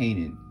of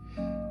Canaan.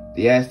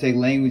 The Aztec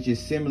language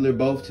is similar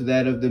both to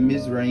that of the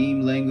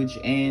Mizraim language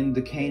and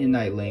the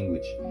Canaanite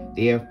language.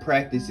 They have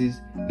practices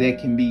that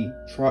can be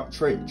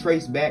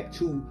traced back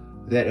to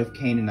that of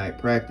Canaanite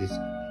practice,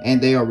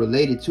 and they are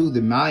related to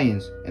the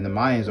Mayans, and the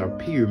Mayans are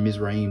pure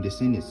Mizraim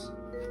descendants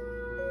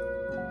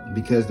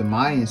because the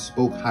Mayans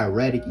spoke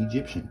hieratic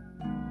Egyptian.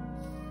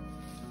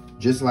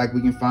 Just like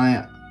we can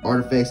find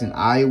artifacts in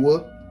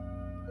Iowa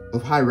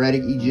of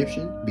hieratic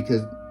Egyptian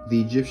because the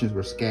Egyptians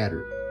were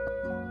scattered.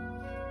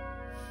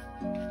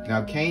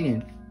 Now,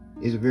 Canaan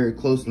is a very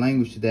close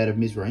language to that of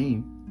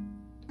Mizraim.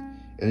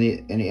 And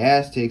the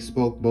Aztecs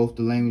spoke both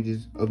the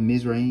languages of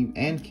Mizraim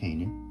and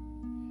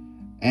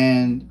Canaan.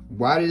 And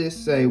why did it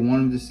say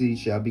one of the cities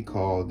shall be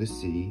called the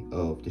city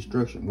of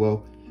destruction?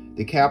 Well,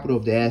 the capital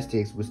of the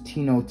Aztecs was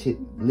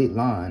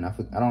Tenochtitlan.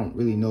 I don't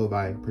really know if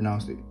I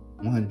pronounced it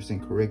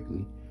 100%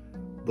 correctly.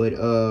 But,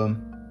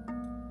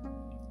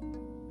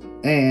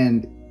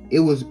 and it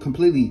was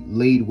completely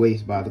laid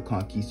waste by the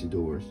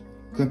conquistadors.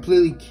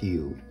 Completely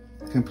killed.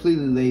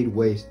 Completely laid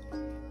waste.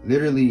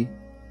 Literally,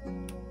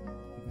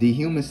 the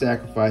human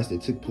sacrifice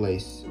that took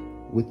place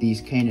with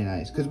these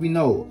Canaanites, because we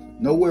know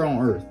nowhere on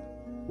earth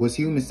was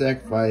human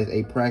sacrifice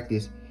a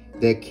practice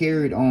that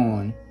carried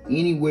on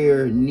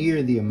anywhere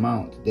near the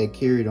amount that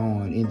carried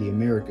on in the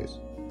Americas.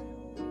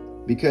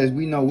 Because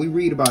we know, we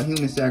read about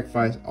human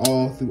sacrifice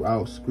all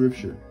throughout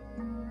scripture,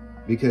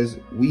 because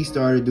we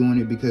started doing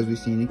it because we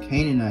seen the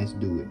Canaanites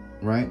do it,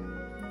 right?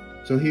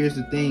 So here's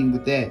the thing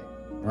with that,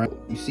 right?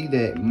 You see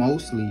that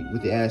mostly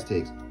with the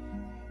Aztecs.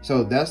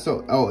 So that's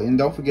so. Oh, and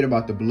don't forget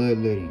about the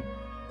bloodletting.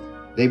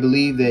 They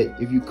believe that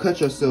if you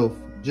cut yourself,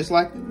 just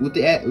like what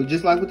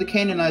the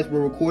Canaanites were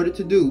recorded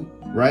to do,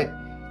 right?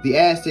 The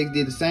Aztecs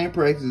did the same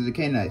practice as the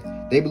Canaanites.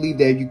 They believe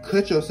that if you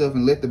cut yourself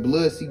and let the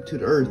blood seep to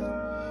the earth,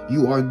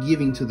 you are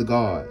giving to the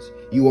gods.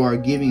 You are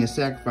giving a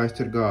sacrifice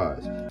to the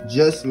gods.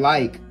 Just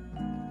like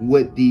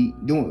what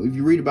if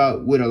you read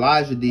about what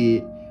Elijah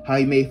did, how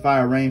he made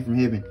fire rain from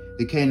heaven,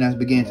 the Canaanites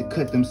began to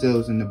cut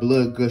themselves and the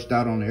blood gushed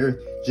out on the earth,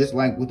 just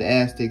like what the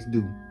Aztecs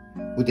do.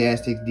 What the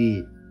Aztecs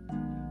did.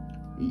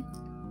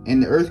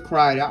 And the earth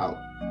cried out.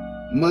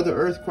 Mother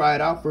Earth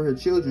cried out for her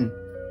children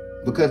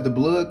because the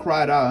blood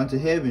cried out unto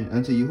heaven,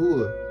 unto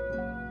Yahuwah.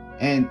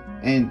 And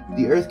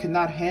the earth could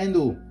not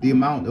handle the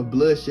amount of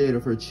bloodshed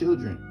of her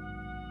children.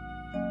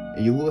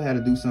 And Yahuwah had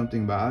to do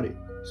something about it.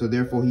 So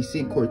therefore he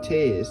sent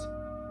Cortez,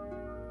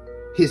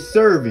 his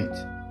servant,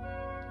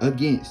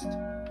 against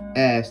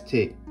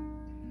Aztec.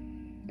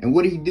 And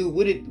what did he do?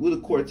 What did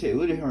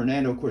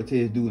Hernando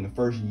Cortez do in the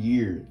first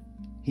year?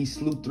 He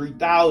slew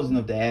 3,000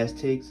 of the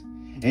Aztecs,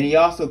 and he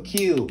also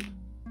killed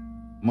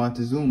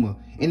Montezuma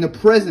in the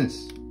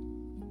presence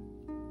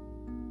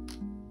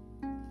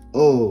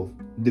of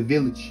the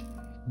village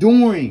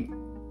during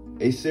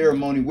a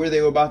ceremony where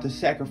they were about to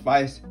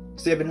sacrifice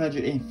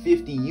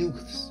 750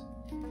 youths.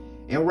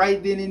 And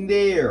right then and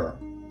there,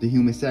 the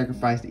human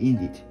sacrifice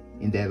ended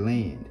in that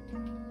land.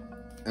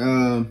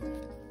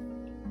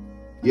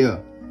 Yeah.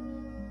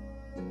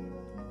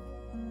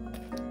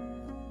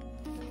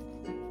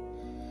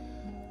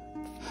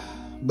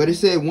 But it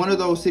said one of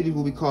those cities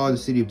will be called the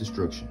city of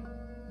destruction.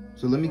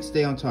 So let me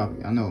stay on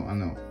topic. I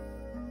know.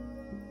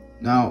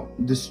 Now,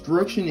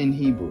 destruction in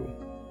Hebrew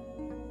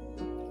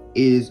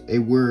is a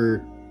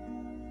word,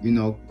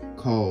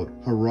 called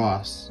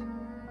haras.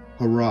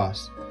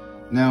 Haras.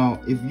 Now,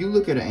 if you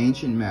look at an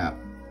ancient map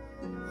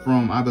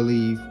from, I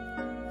believe,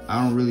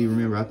 I don't really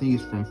remember, I think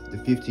it's from the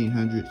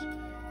 1500s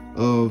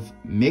of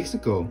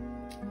Mexico,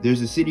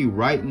 there's a city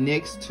right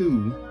next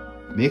to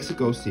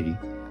Mexico City,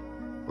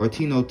 or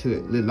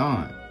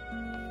Tenochtitlan.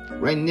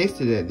 Right next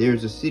to that,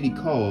 there's a city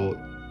called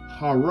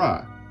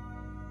Hara.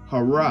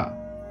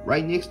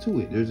 Right next to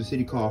it, there's a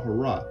city called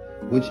Hara,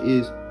 which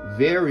is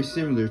very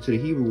similar to the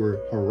Hebrew word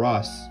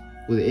haras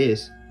with an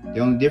S. The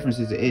only difference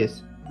is the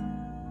S.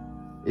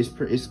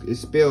 It's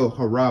spelled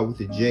Hara with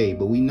a J,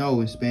 but we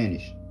know in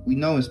Spanish,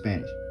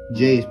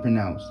 J is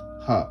pronounced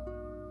Ha.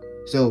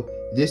 So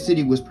this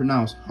city was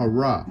pronounced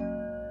Hara,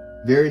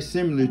 very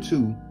similar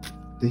to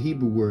the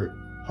Hebrew word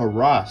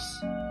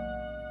haras.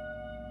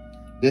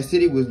 That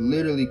city was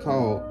literally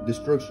called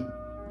destruction.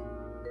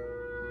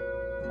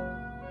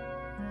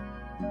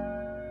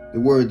 The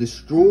word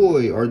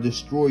destroy or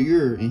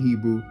destroyer in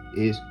Hebrew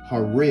is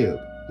Hareb,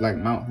 like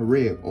Mount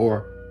Horeb,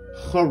 or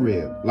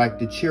Hareb, like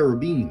the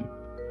cherubim.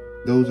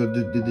 Those are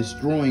the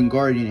destroying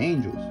guardian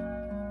angels.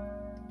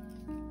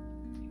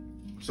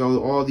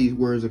 So all these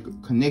words are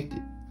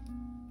connected.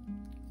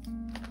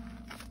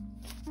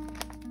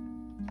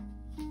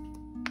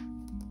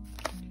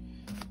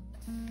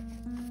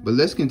 But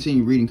let's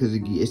continue reading because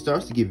it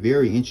starts to get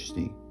very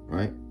interesting,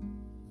 right?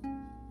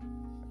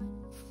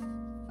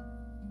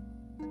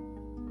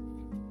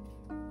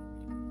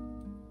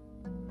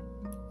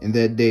 In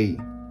that day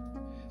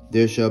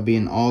there shall be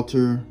an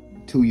altar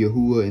to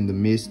Yahuwah in the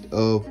midst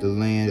of the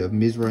land of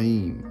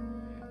Mizraim,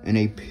 and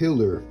a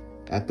pillar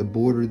at the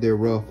border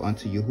thereof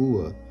unto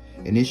Yahuwah.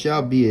 And it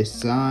shall be a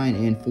sign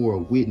and for a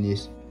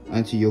witness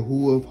unto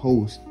Yahuwah of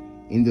hosts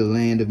in the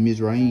land of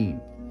Mizraim.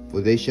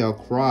 For they shall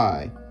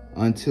cry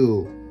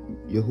unto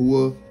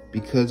Yahuwah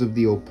because of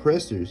the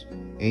oppressors,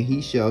 and he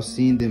shall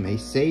send them a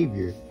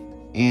savior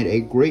and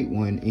a great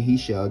one, and he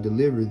shall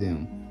deliver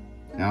them.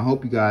 Now, I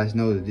hope you guys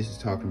know that this is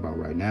talking about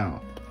right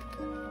now.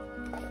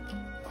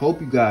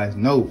 Hope you guys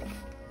know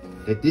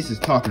that this is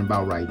talking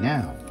about right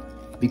now,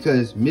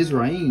 because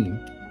Mizraim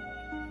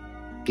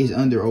is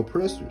under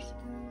oppressors.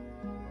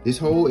 This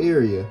whole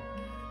area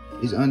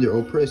is under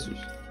oppressors,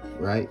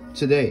 right?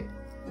 Today.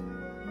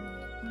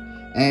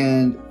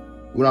 And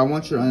what I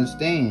want you to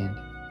understand,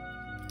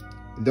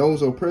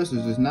 those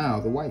oppressors is now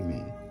the white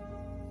man.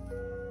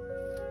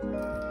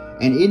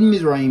 And in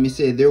Mizraim, it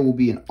said there will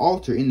be an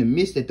altar in the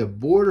midst, at the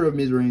border of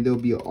Mizraim, there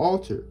will be an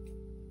altar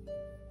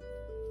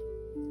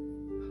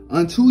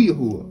unto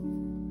Yahuwah.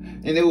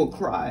 And they will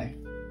cry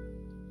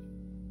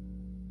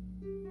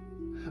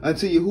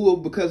unto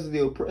Yahuwah because of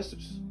the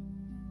oppressors.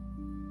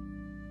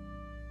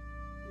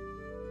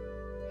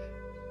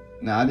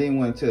 Now, I didn't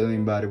want to tell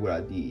anybody what I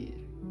did,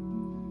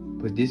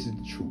 but this is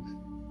the truth.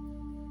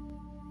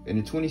 In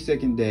the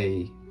 22nd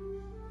day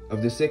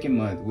of the second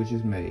month, which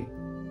is May,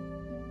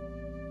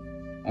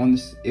 on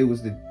this, it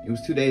was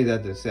 2 days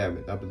after the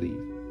Sabbath, I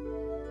believe.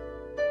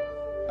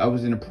 I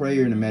was in a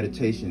prayer and a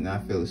meditation, and I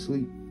fell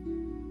asleep.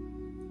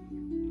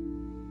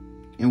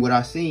 And what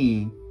I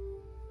seen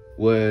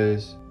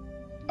was,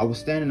 I was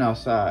standing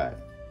outside,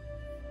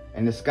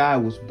 and the sky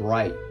was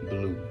bright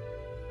blue,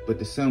 but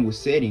the sun was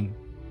setting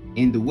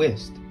in the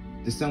west.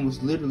 The sun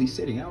was literally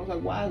setting. I was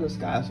like, why is the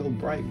sky so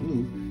bright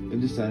blue if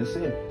the sun is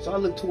setting? So I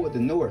looked toward the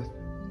north,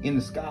 in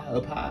the sky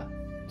up high,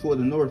 toward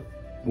the north.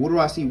 And what do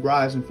I see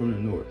rising from the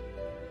north?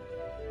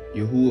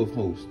 Yahuwah of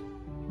hosts.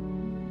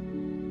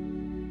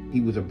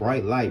 He was a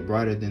bright light,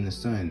 brighter than the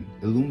sun,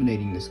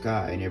 illuminating the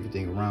sky and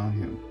everything around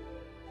him.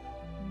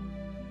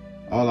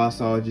 All I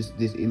saw was just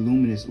this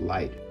luminous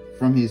light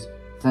from his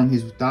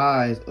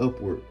thighs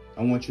upward.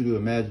 I want you to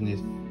imagine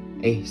this.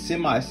 A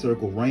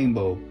semicircle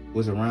rainbow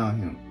was around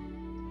him.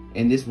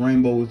 And this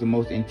rainbow was the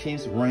most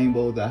intense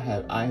rainbow that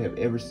I have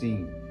ever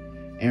seen.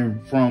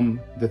 And from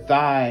the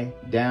thigh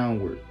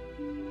downward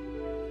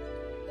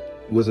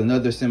was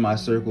another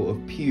semicircle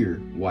of pure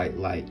white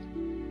light.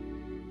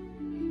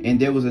 And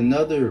there was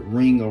another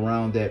ring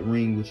around that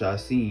ring which I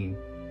seen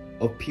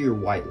of pure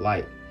white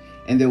light.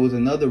 And there was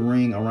another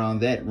ring around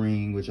that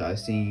ring which I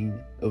seen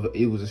of,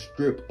 it was a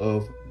strip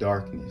of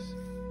darkness.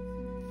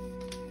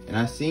 And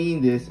I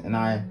seen this, and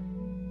I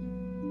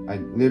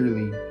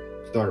literally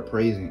started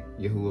praising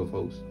Yahuwah of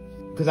hosts,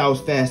 because I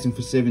was fasting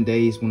for 7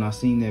 days when I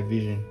seen that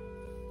vision.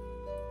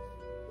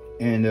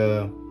 And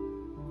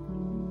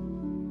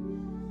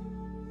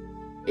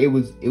it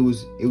was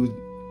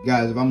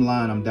guys, if I'm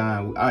lying, I'm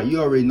dying.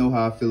 You already know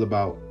how I feel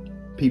about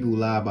people who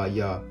lie about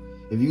Yah.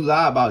 If you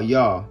lie about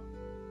Yah,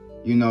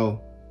 you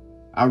know,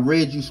 I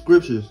read you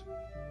scriptures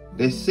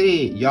that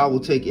said Yah will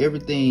take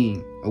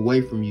everything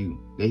away from you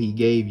that he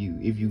gave you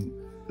if you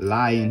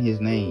lie in his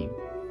name.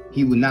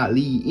 He would not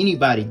leave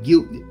anybody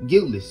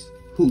guiltless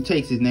who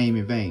takes his name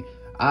in vain.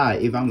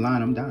 If I'm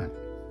lying, I'm dying.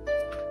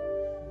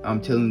 I'm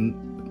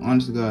telling,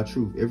 honest to God,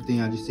 truth.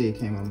 Everything I just said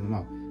came out of my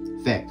mouth.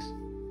 Facts.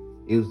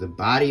 It was the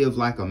body of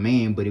like a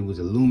man, but it was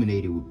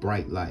illuminated with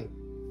bright light.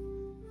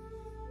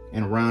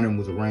 And around him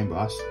was a rainbow.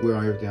 I swear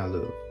on everything I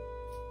love.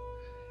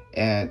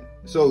 And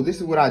so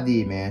this is what I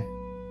did, man.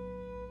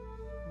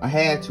 I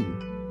had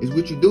to. It's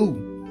what you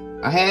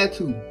do. I had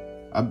to.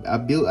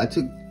 I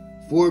took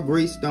 4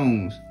 great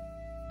stones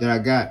that I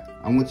got.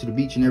 I went to the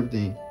beach and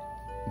everything.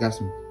 Got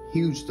some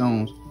huge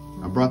stones.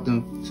 I brought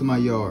them to my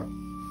yard.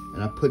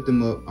 And I put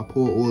them up. I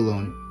poured oil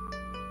on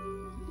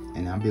it.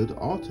 And I built an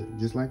altar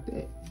just like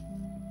that.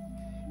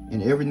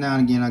 And every now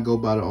and again I go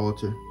by the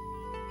altar.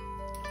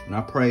 And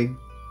I pray.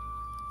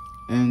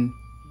 And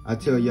I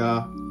tell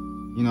y'all,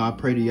 you know, I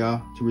pray to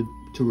y'all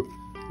to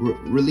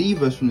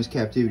relieve us from this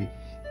captivity.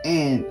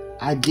 And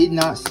I did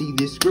not see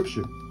this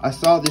scripture. I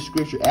saw this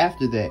scripture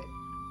after that.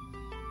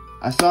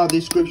 I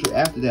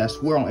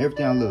swear on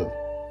everything I love.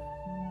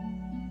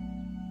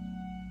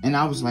 And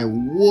I was like,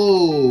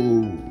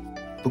 whoa.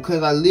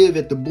 Because I live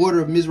at the border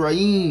of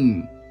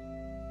Mizraim.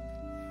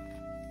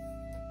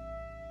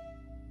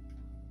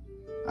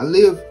 I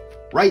live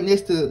right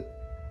next to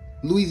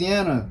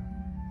Louisiana.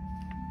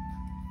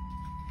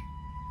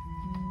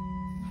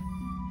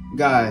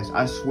 Guys,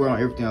 I swear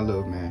on everything I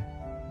love, man.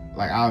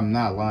 Like, I'm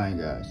not lying,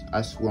 guys.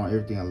 I swear on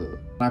everything I love.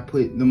 I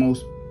put the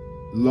most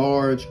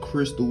large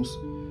crystals.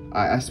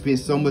 I spent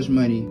so much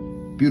money,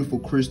 beautiful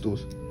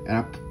crystals, and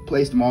I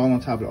placed them all on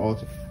top of the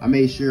altar. I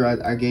made sure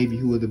I gave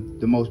Yahuwah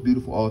the most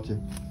beautiful altar.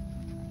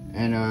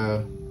 And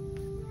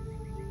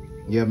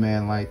yeah,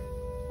 man, like,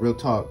 real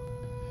talk.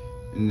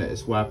 And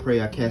that's why I pray.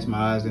 I cast my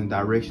eyes in the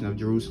direction of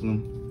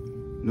Jerusalem,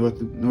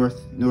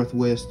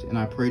 northwest, and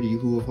I pray to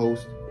Yahuwah of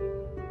hosts.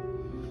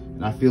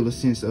 And I feel a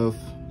sense of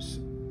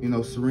you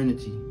know,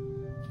 serenity.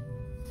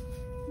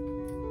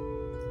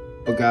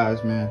 But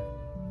guys, man,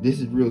 this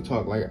is real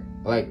talk.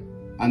 Like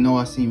I know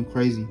I seem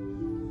crazy,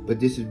 but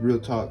this is real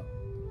talk.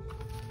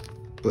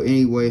 But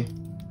anyway,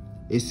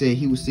 it said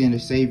he was seeing the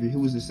Savior. Who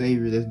was the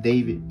Savior? That's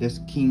David. That's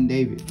King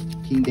David.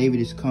 King David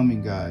is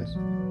coming, guys.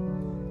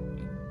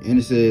 And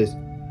it says,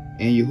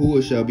 and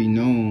Yahuwah shall be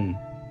known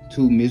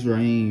to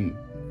Mizraim,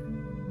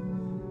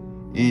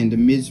 and the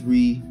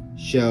Mizri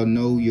shall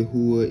know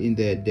Yahuwah in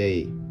that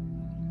day,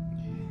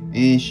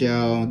 and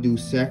shall do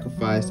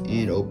sacrifice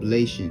and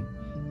oblation.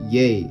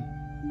 Yea,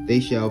 they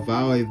shall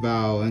vow a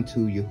vow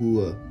unto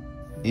Yahuwah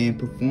and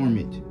perform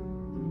it.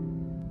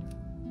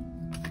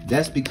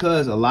 That's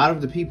because a lot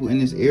of the people in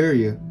this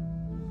area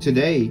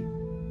today,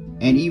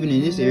 and even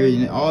in this area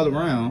and all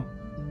around,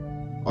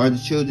 are the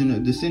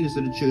descendants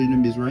of the children of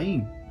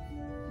Mizraim.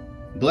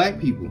 Black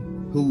people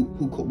who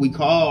we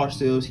call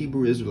ourselves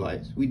Hebrew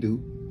Israelites. We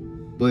do.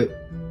 But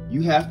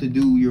you have to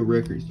do your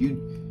records.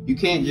 You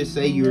can't just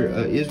say you're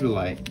an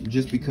Israelite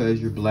just because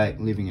you're black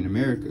living in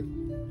America.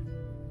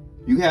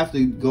 You have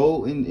to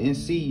go and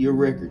see your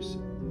records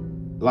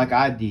like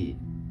I did.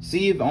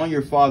 See if on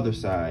your father's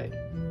side,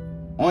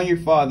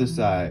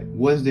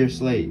 was there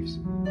slaves?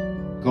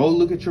 Go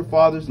look at your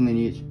father's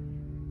lineage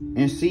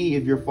and see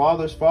if your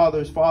father's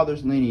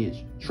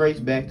lineage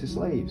traced back to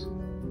slaves.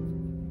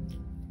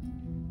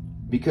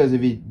 Because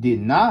if it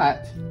did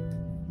not,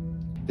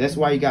 that's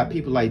why you got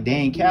people like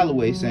Dan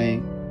Calloway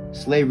saying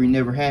slavery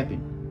never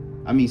happened.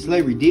 I mean,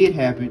 slavery did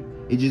happen.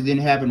 It just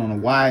didn't happen on a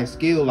wide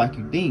scale like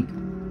you think.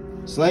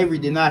 Slavery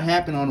did not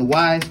happen on a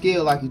wide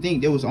scale like you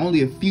think. There was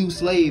only a few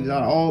slaves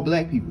out of all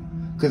black people,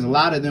 because a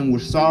lot of them were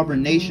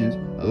sovereign nations.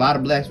 A lot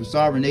of blacks were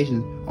sovereign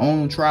nations,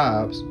 own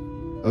tribes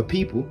of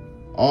people.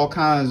 All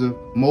kinds of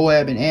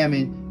Moab and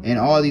Ammon and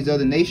all these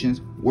other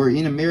nations were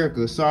in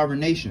America, sovereign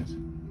nations.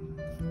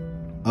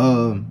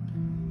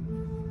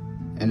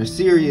 And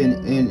Assyria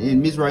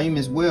and Mizraim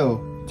as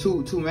well,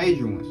 two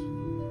major ones.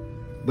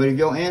 But if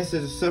your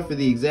ancestors suffer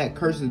the exact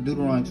curses of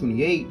Deuteronomy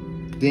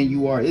 28, then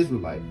you are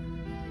Israelite.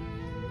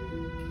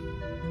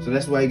 So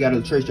that's why you got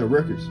to trace your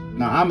records.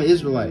 Now, I'm an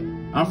Israelite.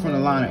 I'm from the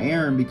line of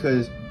Aaron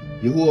because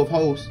Yahuwah of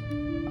hosts,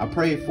 I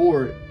prayed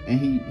for it, and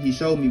he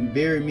showed me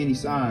very many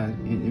signs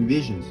and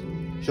visions.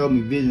 Showed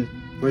me visions.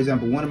 For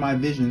example, one of my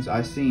visions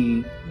I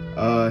seen,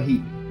 a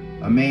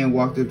man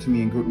walked up to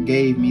me and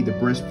gave me the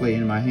breastplate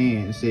in my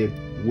hand and said,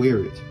 wear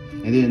it.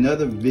 And then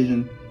another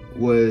vision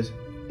was,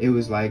 it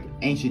was like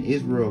ancient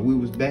Israel. We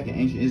was back in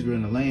ancient Israel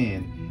in the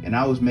land, and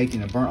I was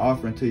making a burnt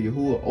offering to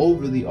Yahuwah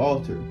over the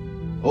altar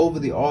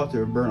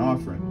of burnt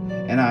offering.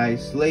 And I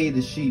slayed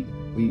the sheep.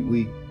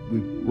 We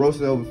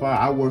roasted over fire.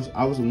 I was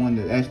the one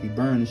that actually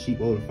burned the sheep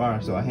over the fire,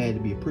 so I had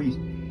to be a priest.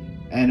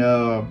 And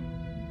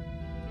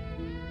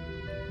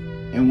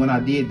when I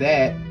did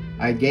that,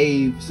 I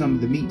gave some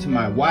of the meat to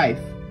my wife,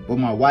 but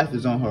my wife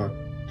is on her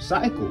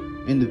cycle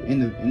in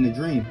the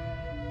dream,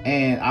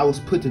 and I was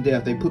put to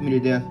death. They put me to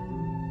death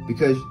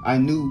because I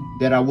knew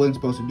that I wasn't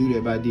supposed to do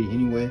that, but I did it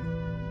anyway.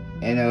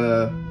 And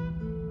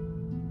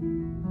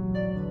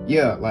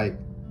yeah, like,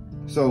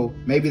 so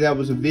maybe that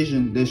was a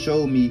vision that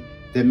showed me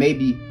that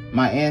maybe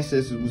my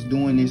ancestors was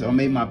doing this, or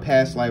maybe my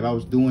past life I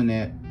was doing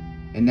that,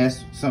 and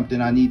that's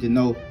something I need to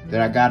know,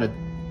 that I gotta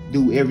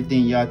do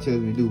everything y'all tell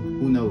me to do.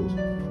 Who knows?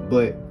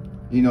 But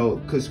you know,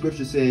 because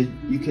scripture says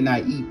you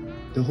cannot eat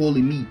the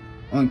holy meat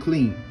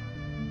unclean.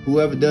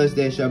 Whoever does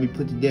that shall be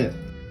put to death.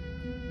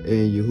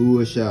 And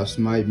Yahuwah shall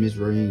smite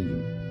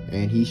Mizraim,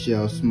 and he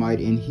shall smite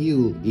and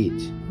heal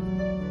it,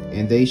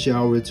 and they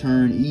shall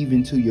return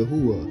even to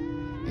Yahuwah,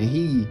 and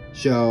he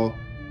shall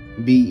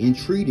be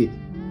entreated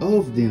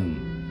of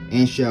them,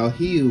 and shall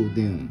heal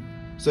them.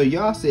 So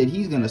y'all said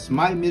he's gonna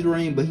smite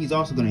Mizraim, but he's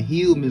also gonna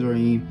heal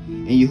Mizraim,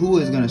 and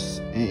Yahuwah is gonna,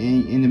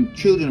 and the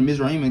children of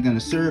Mizraim are gonna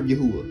serve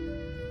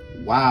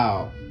Yahuwah.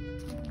 Wow.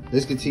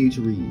 Let's continue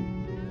to read.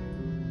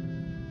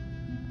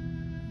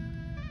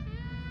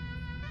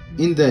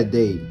 In that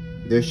day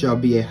there shall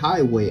be a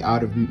highway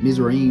out of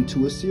Mizraim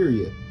to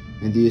Assyria,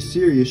 and the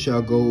Assyria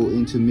shall go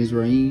into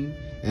Mizraim,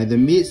 and the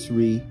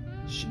Mitzri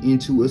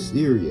into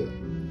Assyria,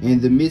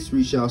 and the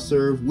Mitzri shall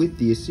serve with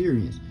the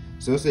Assyrians.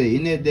 So say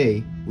in that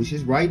day, which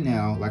is right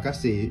now, like I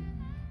said,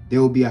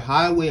 there will be a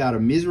highway out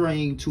of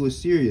Mizraim to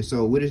Assyria.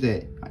 So what is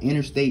that?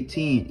 Interstate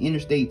 10,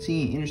 Interstate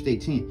 10,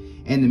 Interstate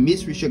 10. And the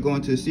Mitzri shall go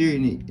into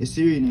Assyrian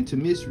into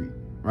Mitzri,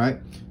 right?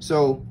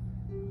 So,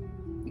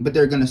 but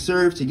they're going to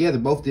serve together.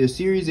 Both the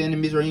Assyrians and the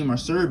Mizraim are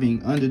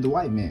serving under the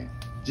white man,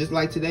 just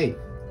like today.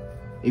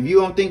 If you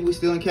don't think we're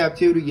still in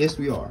captivity, yes,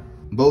 we are.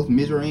 Both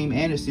Mizraim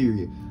and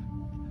Assyria.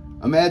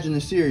 Imagine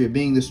Assyria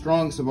being the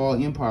strongest of all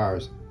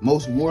empires,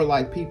 most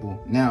warlike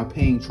people, now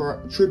paying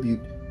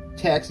tribute,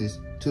 taxes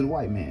to the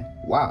white man.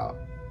 Wow.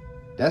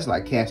 That's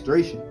like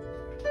castration.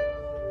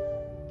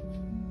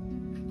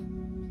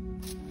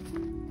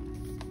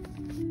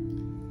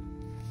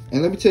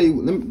 And let me tell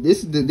you,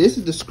 this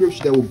is the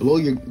scripture that will blow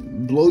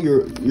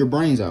your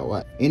brains out.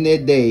 Right? In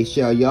that day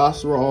shall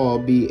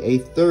Yasra'al be a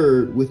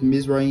third with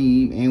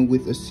Mizraim and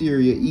with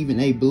Assyria, even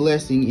a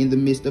blessing in the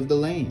midst of the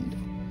land.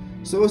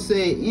 So it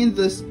said, in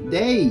this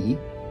day,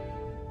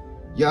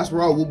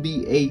 Yasharal will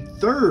be a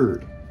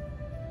third.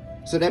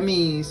 So that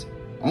means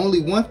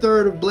only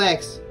 1/3 of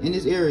blacks in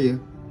this area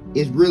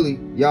is really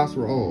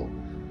Yasharal.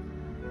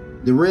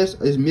 The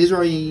rest is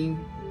Mizraim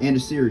and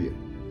Assyria.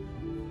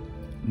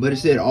 But it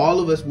said all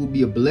of us will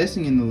be a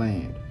blessing in the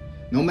land.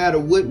 No matter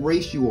what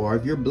race you are,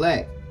 if you're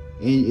black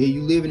and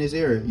you live in this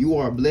area, you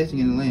are a blessing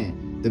in the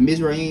land. The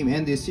Mizraim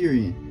and the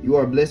Assyrian, you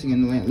are a blessing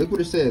in the land. Look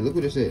what it said. Look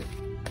what it said.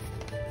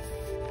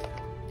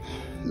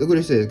 Look what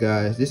it says,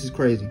 guys. This is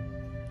crazy.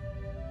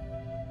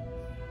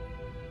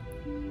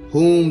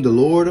 Whom the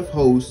Lord of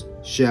hosts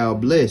shall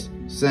bless,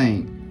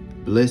 saying,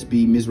 Blessed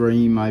be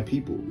Mizraim, my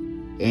people,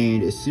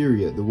 and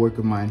Assyria, the work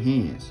of mine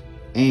hands,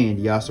 and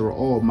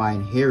Yasharal, my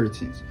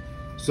inheritance.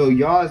 So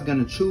y'all is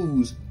going to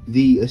choose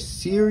the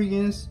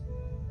Assyrians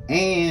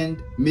and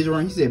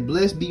Mizraim. He said,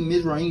 Blessed be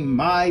Mizraim,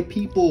 my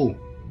people.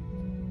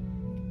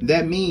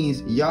 That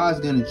means Yah is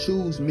going to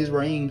choose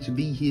Mizraim to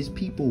be his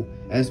people,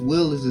 as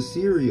well as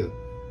Assyria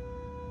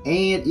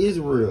and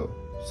Israel.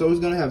 So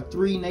it's going to have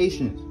 3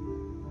 nations.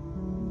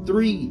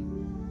 3.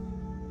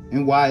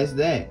 And why is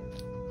that?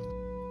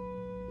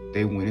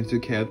 They went into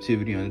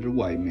captivity under the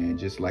white man,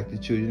 just like the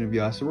children of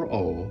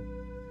Yasharal.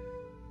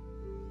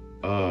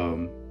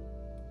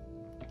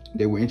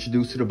 They were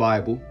introduced to the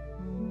Bible,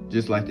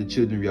 just like the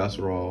children of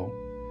Yasharal.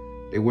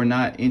 They were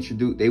not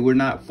introduced. They were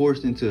not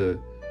forced into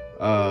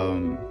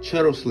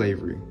chattel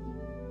slavery,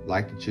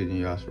 like the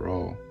children of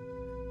Yasharal,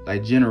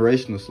 like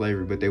generational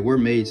slavery. But they were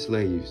made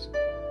slaves.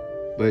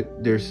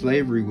 But their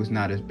slavery was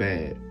not as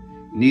bad.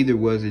 Neither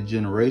was it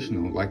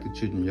generational, like the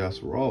children of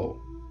Yasharal.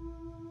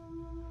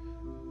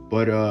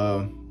 But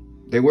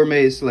they were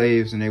made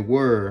slaves, and they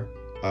were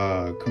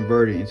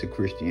converted into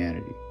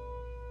Christianity.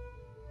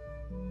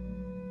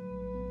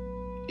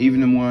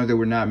 Even the ones that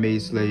were not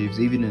made slaves,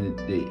 even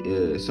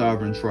the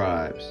sovereign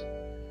tribes,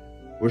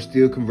 were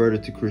still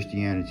converted to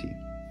Christianity.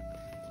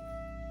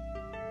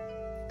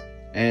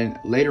 And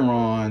later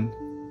on,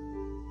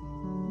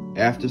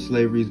 after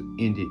slavery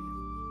ended,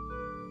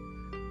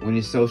 when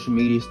this social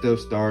media stuff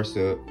starts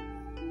up,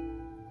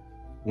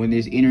 when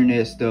this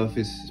internet stuff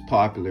is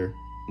popular,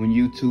 when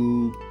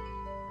YouTube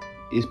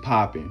is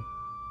popping,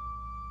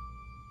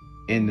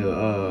 and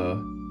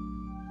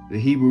the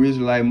Hebrew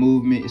Israelite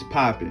movement is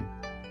popping,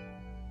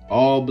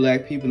 all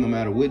black people, no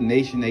matter what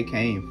nation they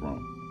came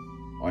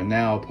from, are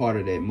now a part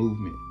of that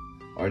movement,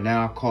 are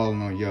now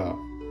calling on Yah.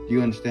 Do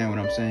you understand what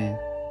I'm saying?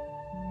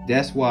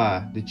 That's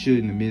why the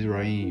children of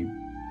Mizraim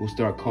will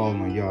start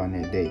calling on Yah in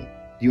that day.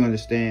 Do you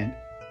understand?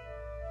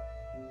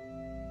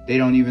 They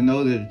don't even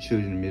know they're the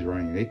children of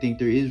Mizraim. They think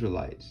they're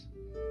Israelites.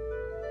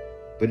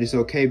 But it's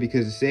okay,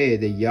 because it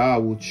said that Yah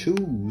will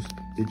choose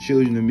the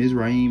children of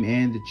Mizraim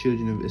and the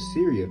children of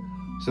Assyria.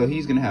 So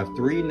he's going to have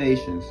 3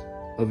 nations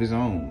of his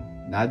own.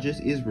 Not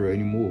just Israel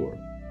anymore,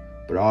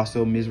 but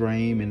also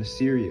Mizraim and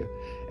Assyria.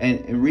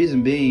 And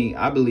reason being,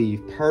 I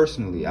believe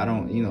personally, I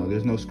don't,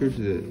 there's no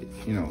scripture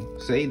to,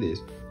 say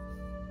this.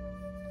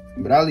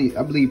 But I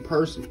believe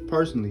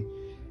personally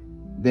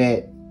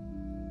that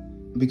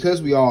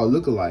because we all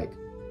look alike,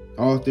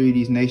 all 3 of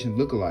these nations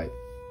look alike,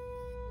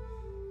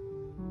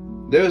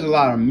 there's a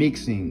lot of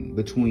mixing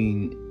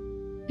between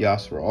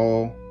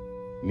Yasharal,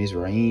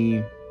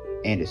 Mizraim,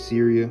 and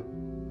Assyria.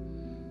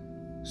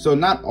 So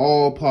not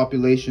all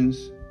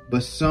populations,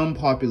 but some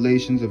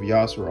populations of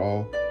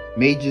Yasharal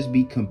may just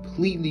be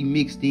completely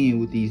mixed in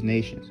with these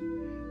nations.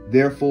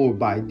 Therefore,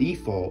 by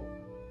default,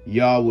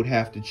 Yah would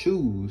have to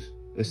choose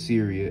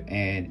Assyria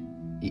and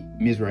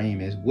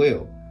Mizraim as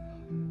well.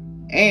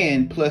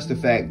 And plus the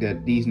fact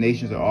that these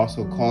nations are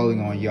also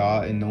calling on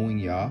Yah and knowing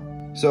Yah.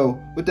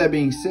 So with that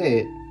being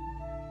said,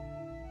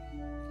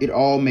 it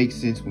all makes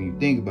sense when you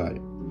think about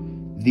it.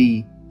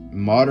 The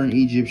modern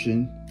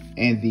Egyptian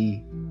and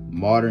the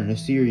modern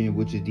Assyrian,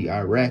 which is the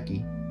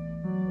Iraqi,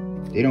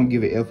 they don't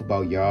give a F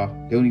about Yah.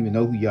 They don't even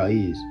know who Yah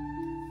is.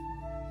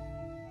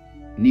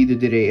 Neither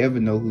did they ever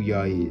know who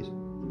Yah is.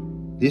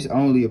 This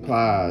only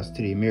applies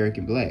to the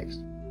American blacks.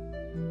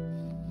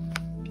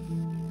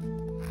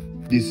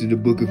 This is the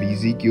book of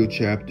Ezekiel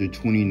chapter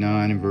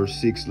 29 and verse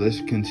 6.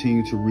 Let's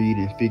continue to read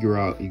and figure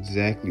out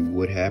exactly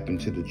what happened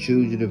to the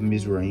children of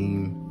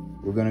Mizraim.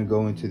 We're going to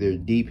go into their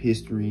deep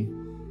history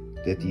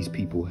that these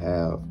people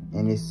have.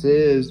 And it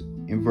says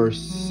in verse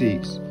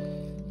 6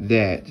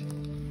 that,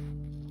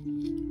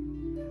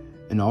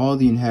 and all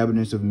the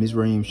inhabitants of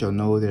Mizraim shall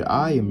know that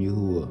I am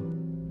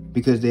Yahuwah,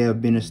 because they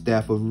have been a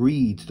staff of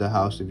reed to the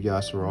house of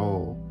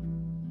Yasharal.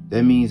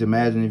 That means,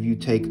 imagine if you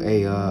take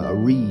a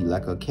reed,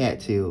 like a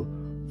cattail,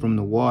 from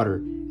the water,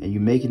 and you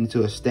make it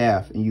into a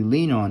staff, and you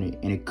lean on it,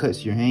 and it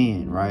cuts your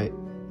hand, right?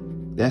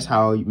 That's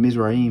how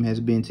Mizraim has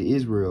been to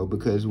Israel,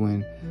 because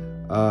when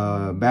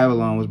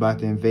Babylon was about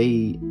to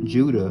invade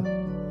Judah,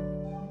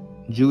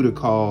 Judah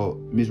called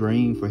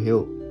Mizraim for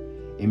help,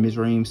 and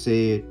Mizraim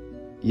said,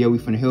 yeah, we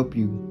finna help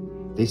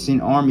you. They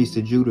sent armies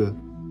to Judah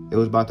that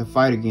was about to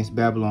fight against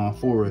Babylon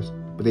for us,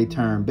 but they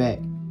turned back.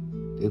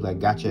 They like,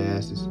 got your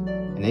asses,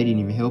 and they didn't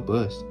even help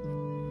us.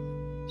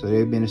 So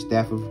they've been a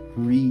staff of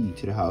reed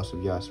to the house of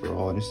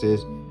Yasharal. And it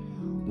says,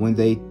 When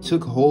they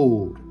took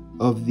hold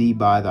of thee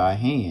by thy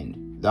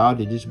hand, thou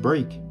didst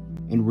break,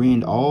 and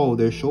rend all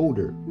their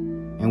shoulder.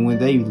 And when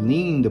they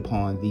leaned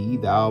upon thee,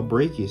 thou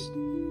breakest,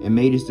 and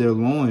madest their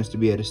loins to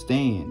be at a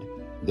stand.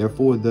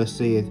 Therefore thus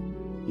saith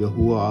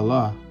Yahuwah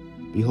Allah,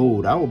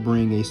 Behold, I will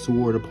bring a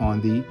sword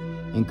upon thee,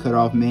 and cut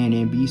off man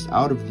and beast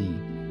out of thee,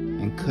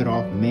 and cut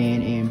off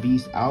man and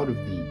beast out of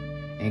thee,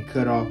 and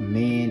cut off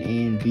man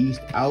and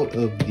beast out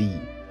of thee.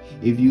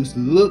 If you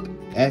look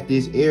at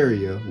this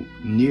area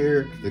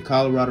near the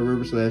Colorado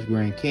River /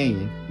 Grand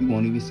Canyon, you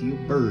won't even see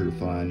a bird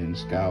flying in the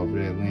sky over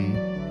that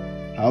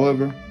land.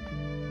 However,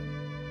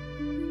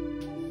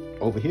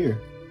 over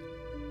here,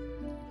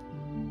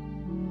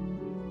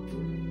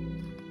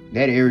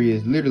 that area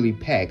is literally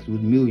packed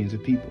with millions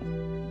of people.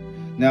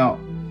 Now,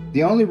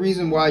 the only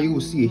reason why you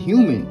will see a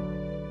human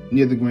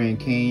near the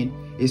Grand Canyon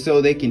is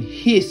so they can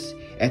hiss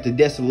at the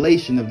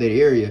desolation of that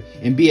area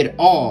and be at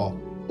awe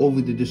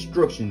over the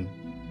destruction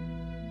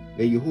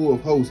that Yahuwah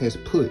of hosts has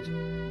put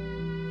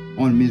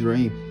on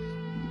Mizraim.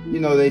 You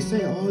know, they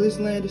say, oh, this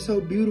land is so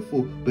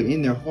beautiful, but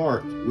in their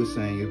heart was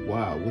saying,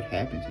 wow, what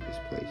happened to this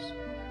place?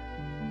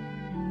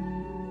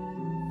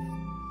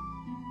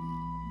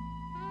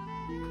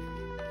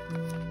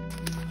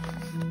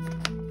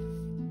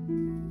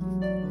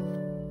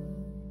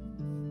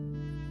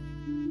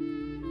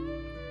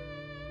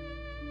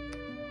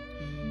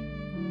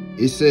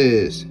 It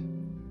says,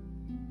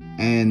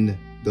 and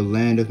the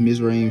land of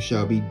Mizraim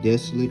shall be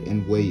desolate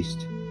and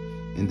waste,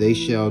 and they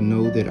shall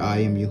know that I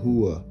am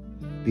Yahuwah,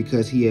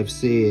 because he have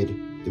said,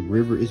 the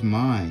river is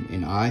mine,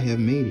 and I have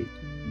made it.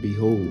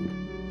 Behold,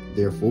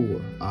 therefore,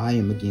 I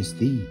am against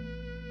thee,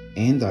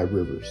 and thy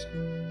rivers.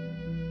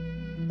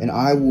 And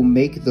I will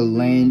make the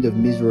land of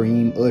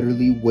Mizraim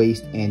utterly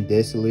waste and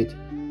desolate,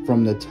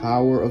 from the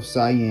tower of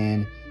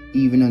Cyan,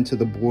 even unto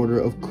the border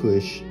of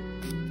Cush.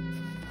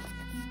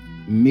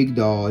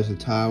 Migdal is the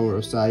tower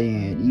of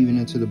Cyan, even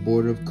unto the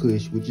border of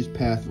Cush, which is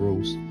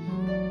Pathros.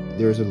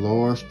 There is a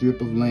large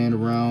strip of land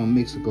around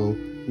Mexico,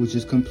 which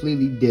is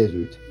completely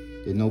desert,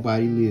 that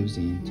nobody lives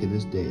in to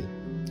this day.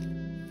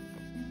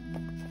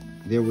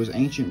 There was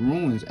ancient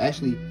ruins.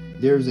 Actually,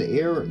 there's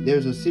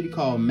a city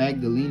called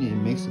Magdalena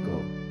in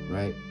Mexico,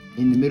 right?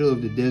 In the middle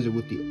of the desert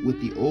with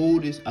the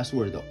oldest, I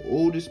swear, the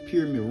oldest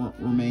pyramid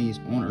remains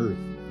on earth,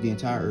 the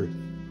entire earth.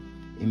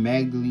 In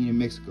Magdalena,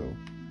 Mexico.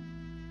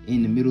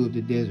 In the middle of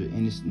the desert,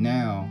 and it's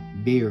now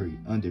buried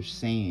under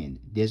sand,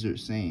 desert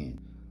sand.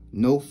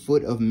 No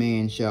foot of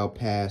man shall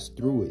pass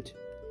through it,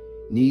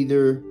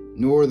 neither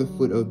nor the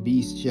foot of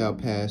beast shall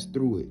pass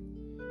through it,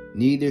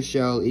 neither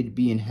shall it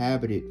be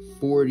inhabited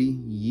 40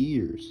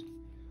 years.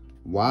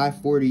 Why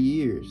 40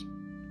 years?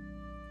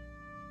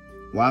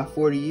 Why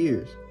 40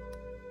 years?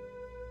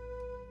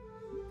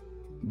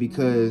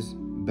 Because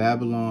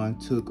Babylon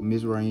took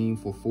Mizraim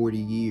for 40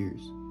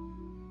 years.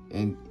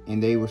 And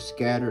they were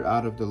scattered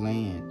out of the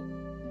land.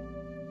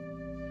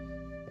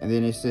 And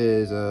then it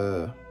says,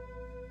 and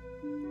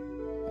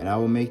I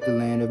will make the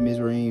land of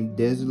Mizraim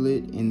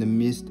desolate in the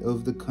midst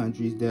of the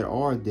countries that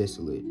are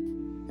desolate.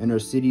 And her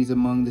cities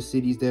among the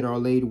cities that are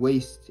laid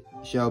waste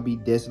shall be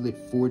desolate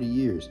 40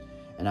 years.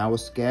 And I will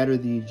scatter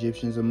the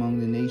Egyptians among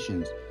the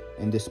nations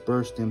and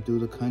disperse them through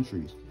the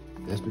countries.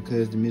 That's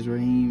because the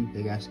Mizraim,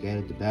 they got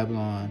scattered to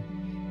Babylon.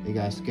 They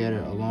got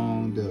scattered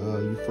along the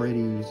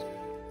Euphrates,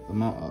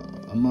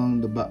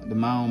 among the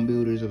mound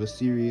builders of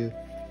Assyria,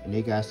 and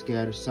they got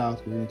scattered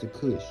southward into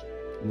Cush.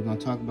 And we're going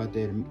to talk about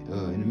that in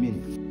a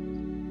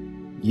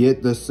minute.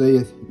 Yet thus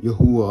saith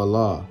Yahuwah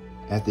Allah,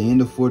 at the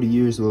end of 40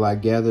 years will I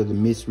gather the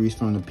mysteries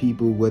from the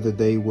people, whether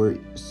they were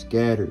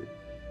scattered,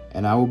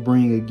 and I will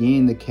bring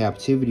again the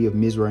captivity of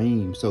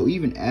Mizraim. So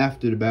even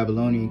after the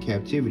Babylonian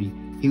captivity,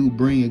 he will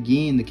bring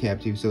again the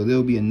captivity. So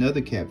there'll be another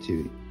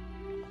captivity.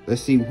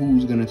 Let's see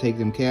who's going to take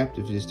them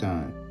captive this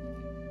time.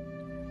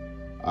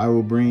 I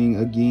will bring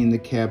again the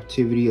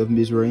captivity of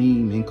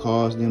Mizraim and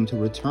cause them to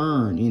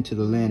return into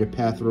the land of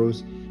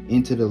Pathros,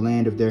 into the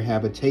land of their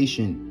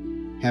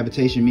habitation.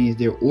 Habitation means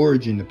their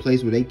origin, the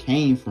place where they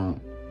came from.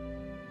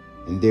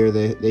 And there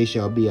they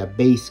shall be a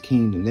base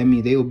kingdom. That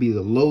means they will be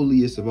the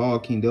lowliest of all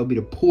kingdoms. They'll be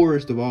the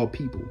poorest of all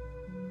people.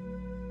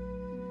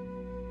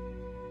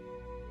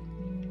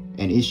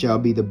 And it shall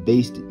be the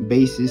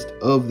basest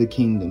of the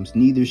kingdoms.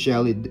 Neither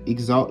shall it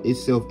exalt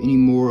itself any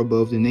more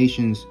above the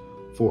nations,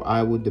 for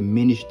I will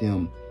diminish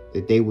them,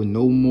 that they will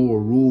no more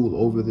rule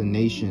over the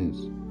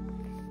nations.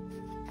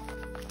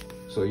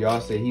 So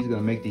y'all say he's going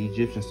to make the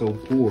Egyptians so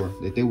poor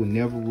that they will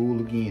never rule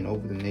again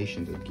over the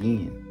nations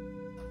again.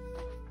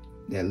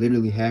 That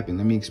literally happened.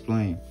 Let me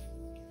explain.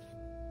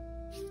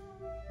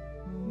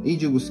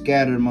 Egypt was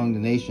scattered among the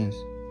nations,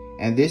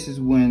 and this is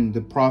when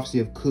the prophecy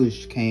of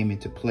Cush came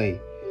into play.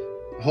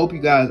 I hope you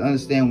guys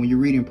understand, when you're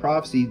reading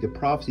prophecies, the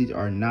prophecies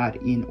are not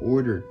in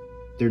order.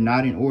 They're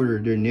not in order.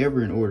 They're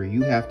never in order.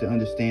 You have to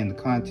understand the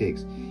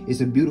context.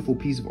 It's a beautiful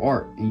piece of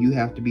art, and you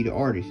have to be the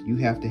artist. You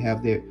have to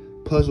have that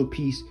puzzle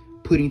piece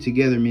putting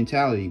together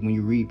mentality when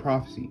you read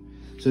prophecy.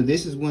 So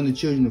this is when the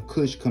children of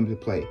Cush come to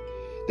play.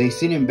 They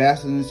sent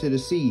ambassadors into the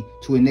sea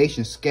to a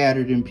nation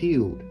scattered and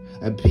peeled,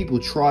 people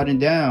trodden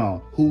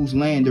down, whose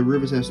land the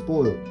rivers have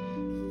spoiled.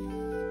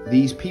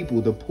 These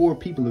people, the poor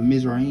people of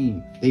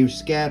Mizraim, they were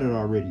scattered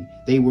already.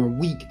 They were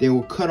weak. They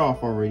were cut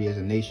off already as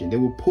a nation. They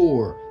were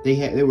poor. They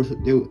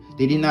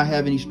did not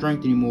have any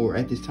strength anymore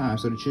at this time.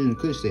 So the children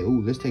could say,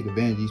 "Oh, let's take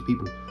advantage of these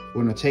people.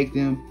 We're gonna take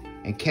them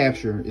and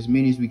capture as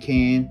many as we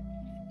can."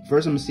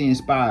 First, I'm sending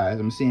spies.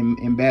 I'm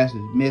sending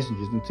ambassadors,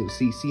 messengers to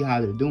see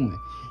how they're doing.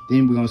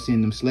 Then we're gonna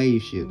send them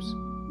slave ships,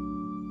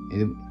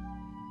 and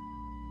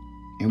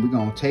we're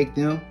gonna take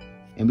them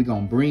and we're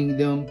gonna bring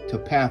them to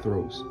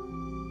Pathros.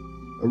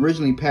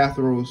 Originally,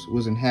 Pathros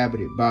was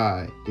inhabited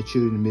by the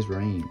children of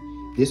Mizraim.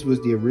 This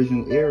was the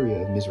original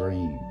area of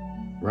Mizraim,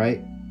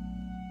 right?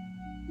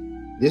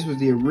 This was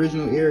the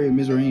original area of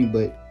Mizraim,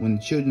 but when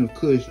the children of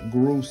Cush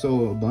grew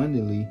so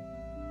abundantly,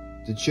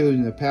 the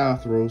children of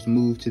Pathros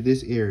moved to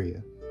this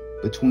area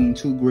between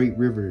two great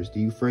rivers,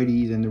 the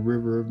Euphrates and the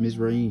river of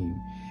Mizraim.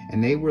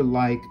 And they were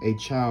like a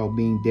child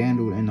being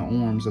dandled in the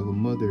arms of a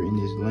mother in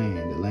this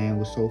land. The land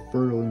was so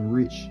fertile and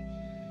rich.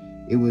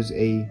 It was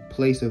a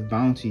place of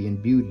bounty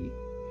and beauty.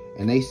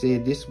 And they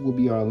said, "This will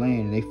be our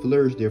land." And they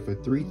flourished there for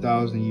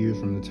 3,000 years,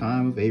 from the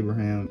time of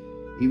Abraham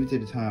even to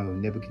the time of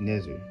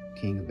Nebuchadnezzar,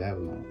 king of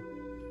Babylon.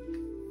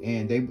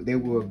 And they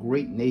were a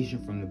great nation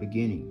from the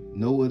beginning.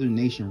 No other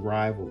nation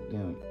rivaled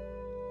them,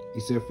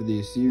 except for the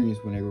Assyrians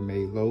when they were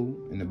made low,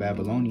 and the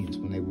Babylonians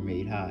when they were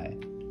made high.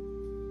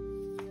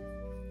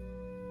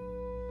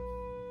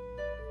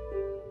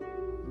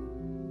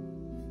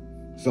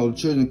 So the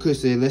children of Cush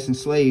said, "Let's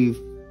enslave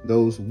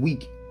those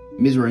weak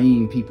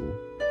Mizraim people.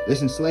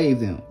 Let's enslave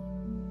them."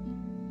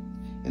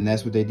 And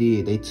that's what they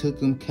did. They took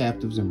them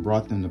captives and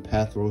brought them to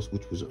Pathros,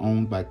 which was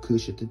owned by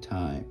Cush at the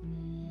time.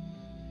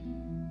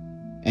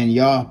 And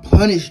Yah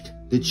punished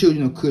the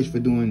children of Cush for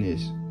doing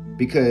this,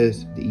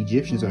 because the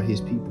Egyptians are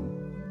his people.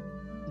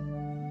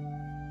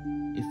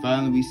 And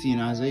finally we see in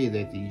Isaiah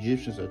that the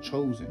Egyptians are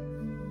chosen.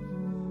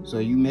 So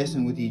you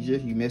messing with the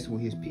Egyptians, you messing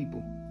with his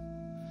people.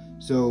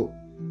 So,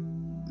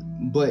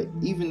 but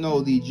even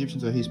though the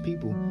Egyptians are his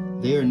people,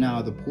 they are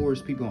now the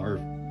poorest people on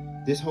earth.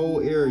 This whole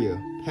area,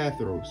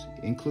 Pathros,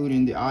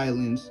 including the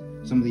islands,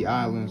 some of the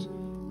islands,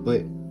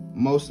 but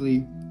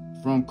mostly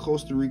from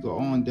Costa Rica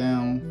on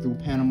down through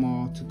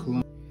Panama to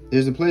Colombia.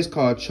 There's a place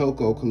called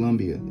Choco,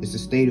 Colombia. It's the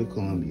state of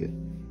Colombia,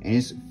 and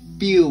it's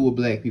filled with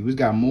black people. It's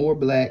got more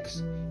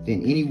blacks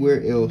than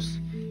anywhere else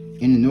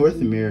in North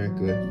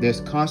America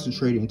that's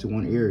concentrated into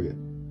one area.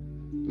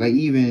 Like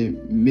even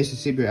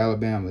Mississippi or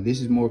Alabama,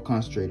 this is more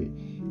concentrated.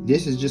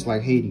 This is just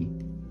like Haiti.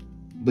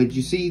 But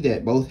you see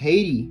that both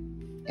Haiti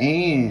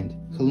and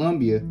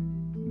Colombia,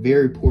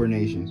 very poor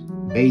nations,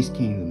 base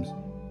kingdoms,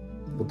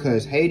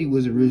 because Haiti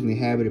was originally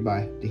inhabited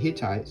by the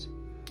Hittites,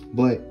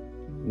 but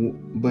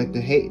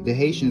the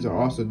Haitians are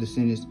also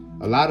descendants.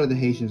 A lot of the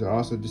Haitians are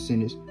also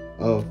descendants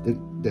of the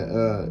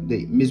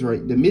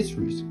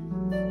Mizrahims.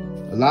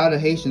 A lot of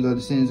the Haitians are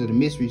descendants of the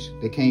Mizrahims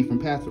that came from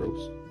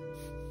Pathros.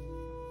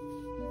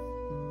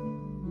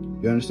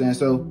 You understand?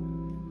 So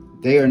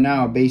they are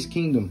now a base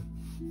kingdom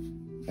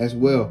as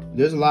well.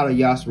 There's a lot of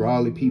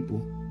Yasrali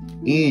people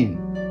in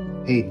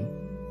Haiti,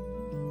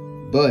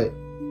 but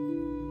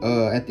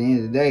at the end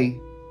of the day,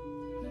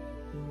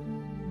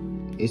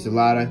 it's a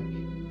lot of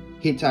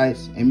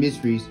Hittites and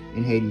Mizrahims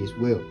in Haiti as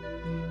well.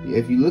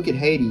 If you look at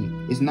Haiti,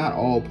 it's not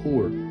all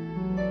poor.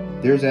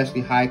 There's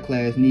actually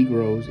high-class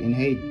Negroes in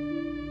Haiti.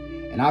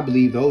 And I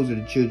believe those are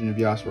the children of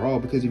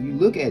Yasharal, because if you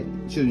look at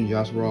children of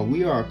Yasharal,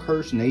 we are a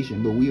cursed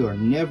nation, but we are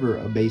never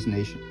a base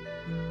nation.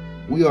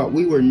 We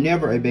were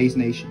never a base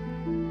nation.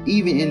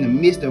 Even in the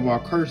midst of our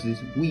curses,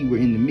 we were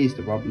in the midst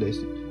of our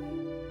blessings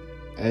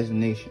as a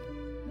nation,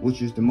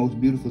 which is the most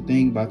beautiful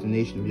thing about the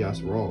nation of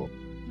Yasharal.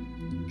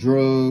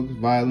 Drugs,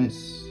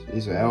 violence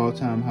is an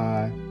all-time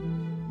high.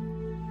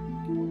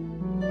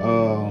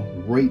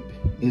 Rape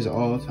is an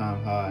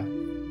all-time high.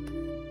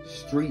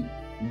 Street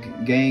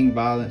gang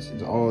violence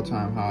is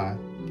all-time high.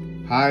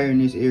 Higher in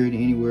this area than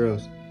anywhere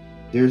else.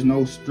 There's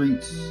no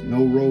streets,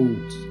 no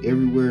roads.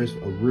 Everywhere is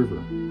a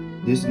river.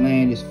 This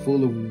land is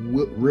full of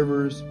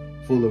rivers,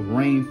 full of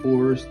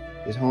rainforest.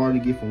 It's hard to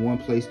get from one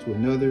place to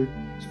another.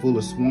 It's full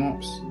of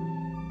swamps.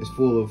 It's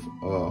full of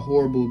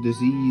horrible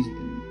disease,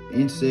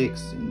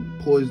 insects, and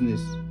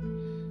poisonous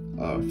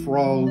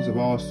frogs of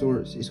all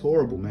sorts. It's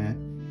horrible, man.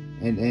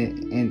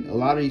 And a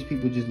lot of these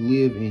people just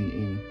live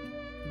in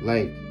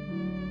like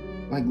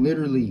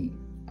literally,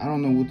 I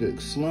don't know what the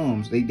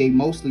slums. They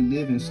mostly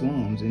live in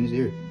slums in this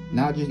area.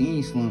 Not just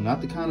any slum,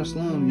 not the kind of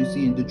slums you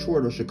see in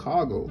Detroit or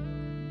Chicago.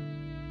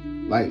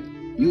 Like,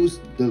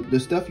 the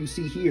stuff you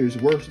see here is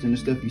worse than the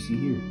stuff you see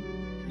here.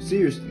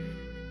 Seriously.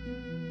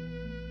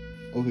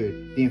 Over here,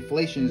 the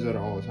inflation is at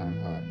an all-time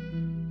high.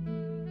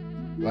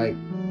 Like,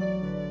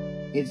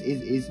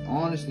 it's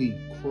honestly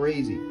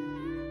crazy.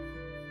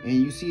 And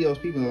you see those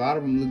people, a lot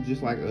of them look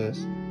just like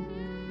us.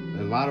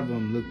 A lot of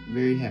them look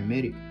very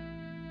Hamitic,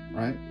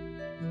 right?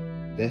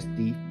 That's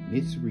the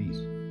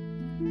Mizrahis.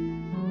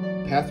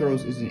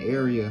 Pathros is an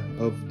area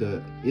of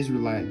the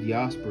Israelite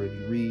diaspora. If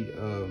you read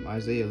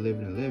Isaiah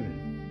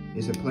 11:11,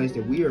 it's a place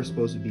that we are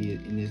supposed to be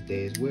in this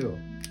day as well.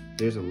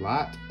 There's a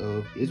lot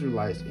of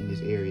Israelites in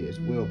this area as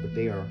well, but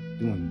they are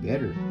doing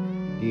better.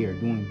 They are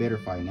doing better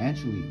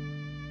financially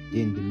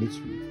than the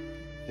Mitzri.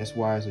 That's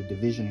why it's a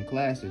division in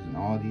classes in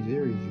all these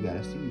areas. You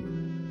gotta see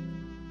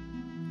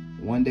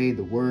it. One day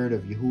the word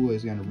of Yahuwah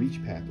is gonna reach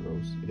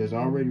Pathros. It has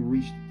already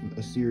reached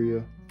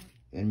Assyria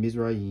and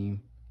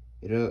Mizraim.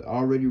 It has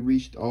already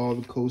reached all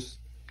the coasts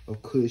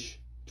of Cush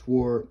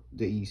toward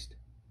the east.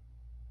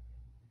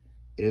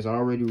 It has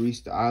already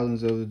reached the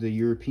islands of the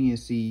European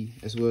Sea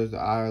as well as the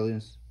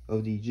islands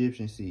of the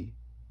Egyptian Sea.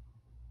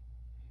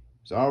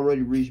 It's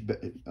already reached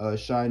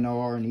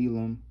Shinar and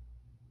Elam.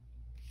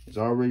 It's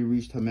already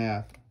reached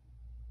Hamath.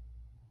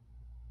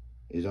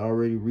 It's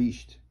already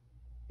reached,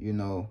 you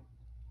know,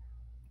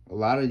 a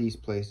lot of these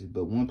places.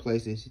 But one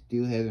place it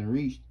still hasn't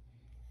reached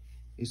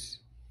is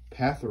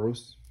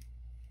Pathros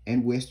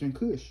and Western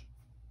Kush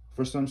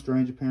for some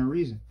strange apparent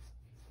reason.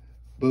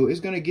 But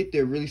it's going to get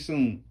there really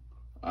soon.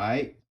 All right.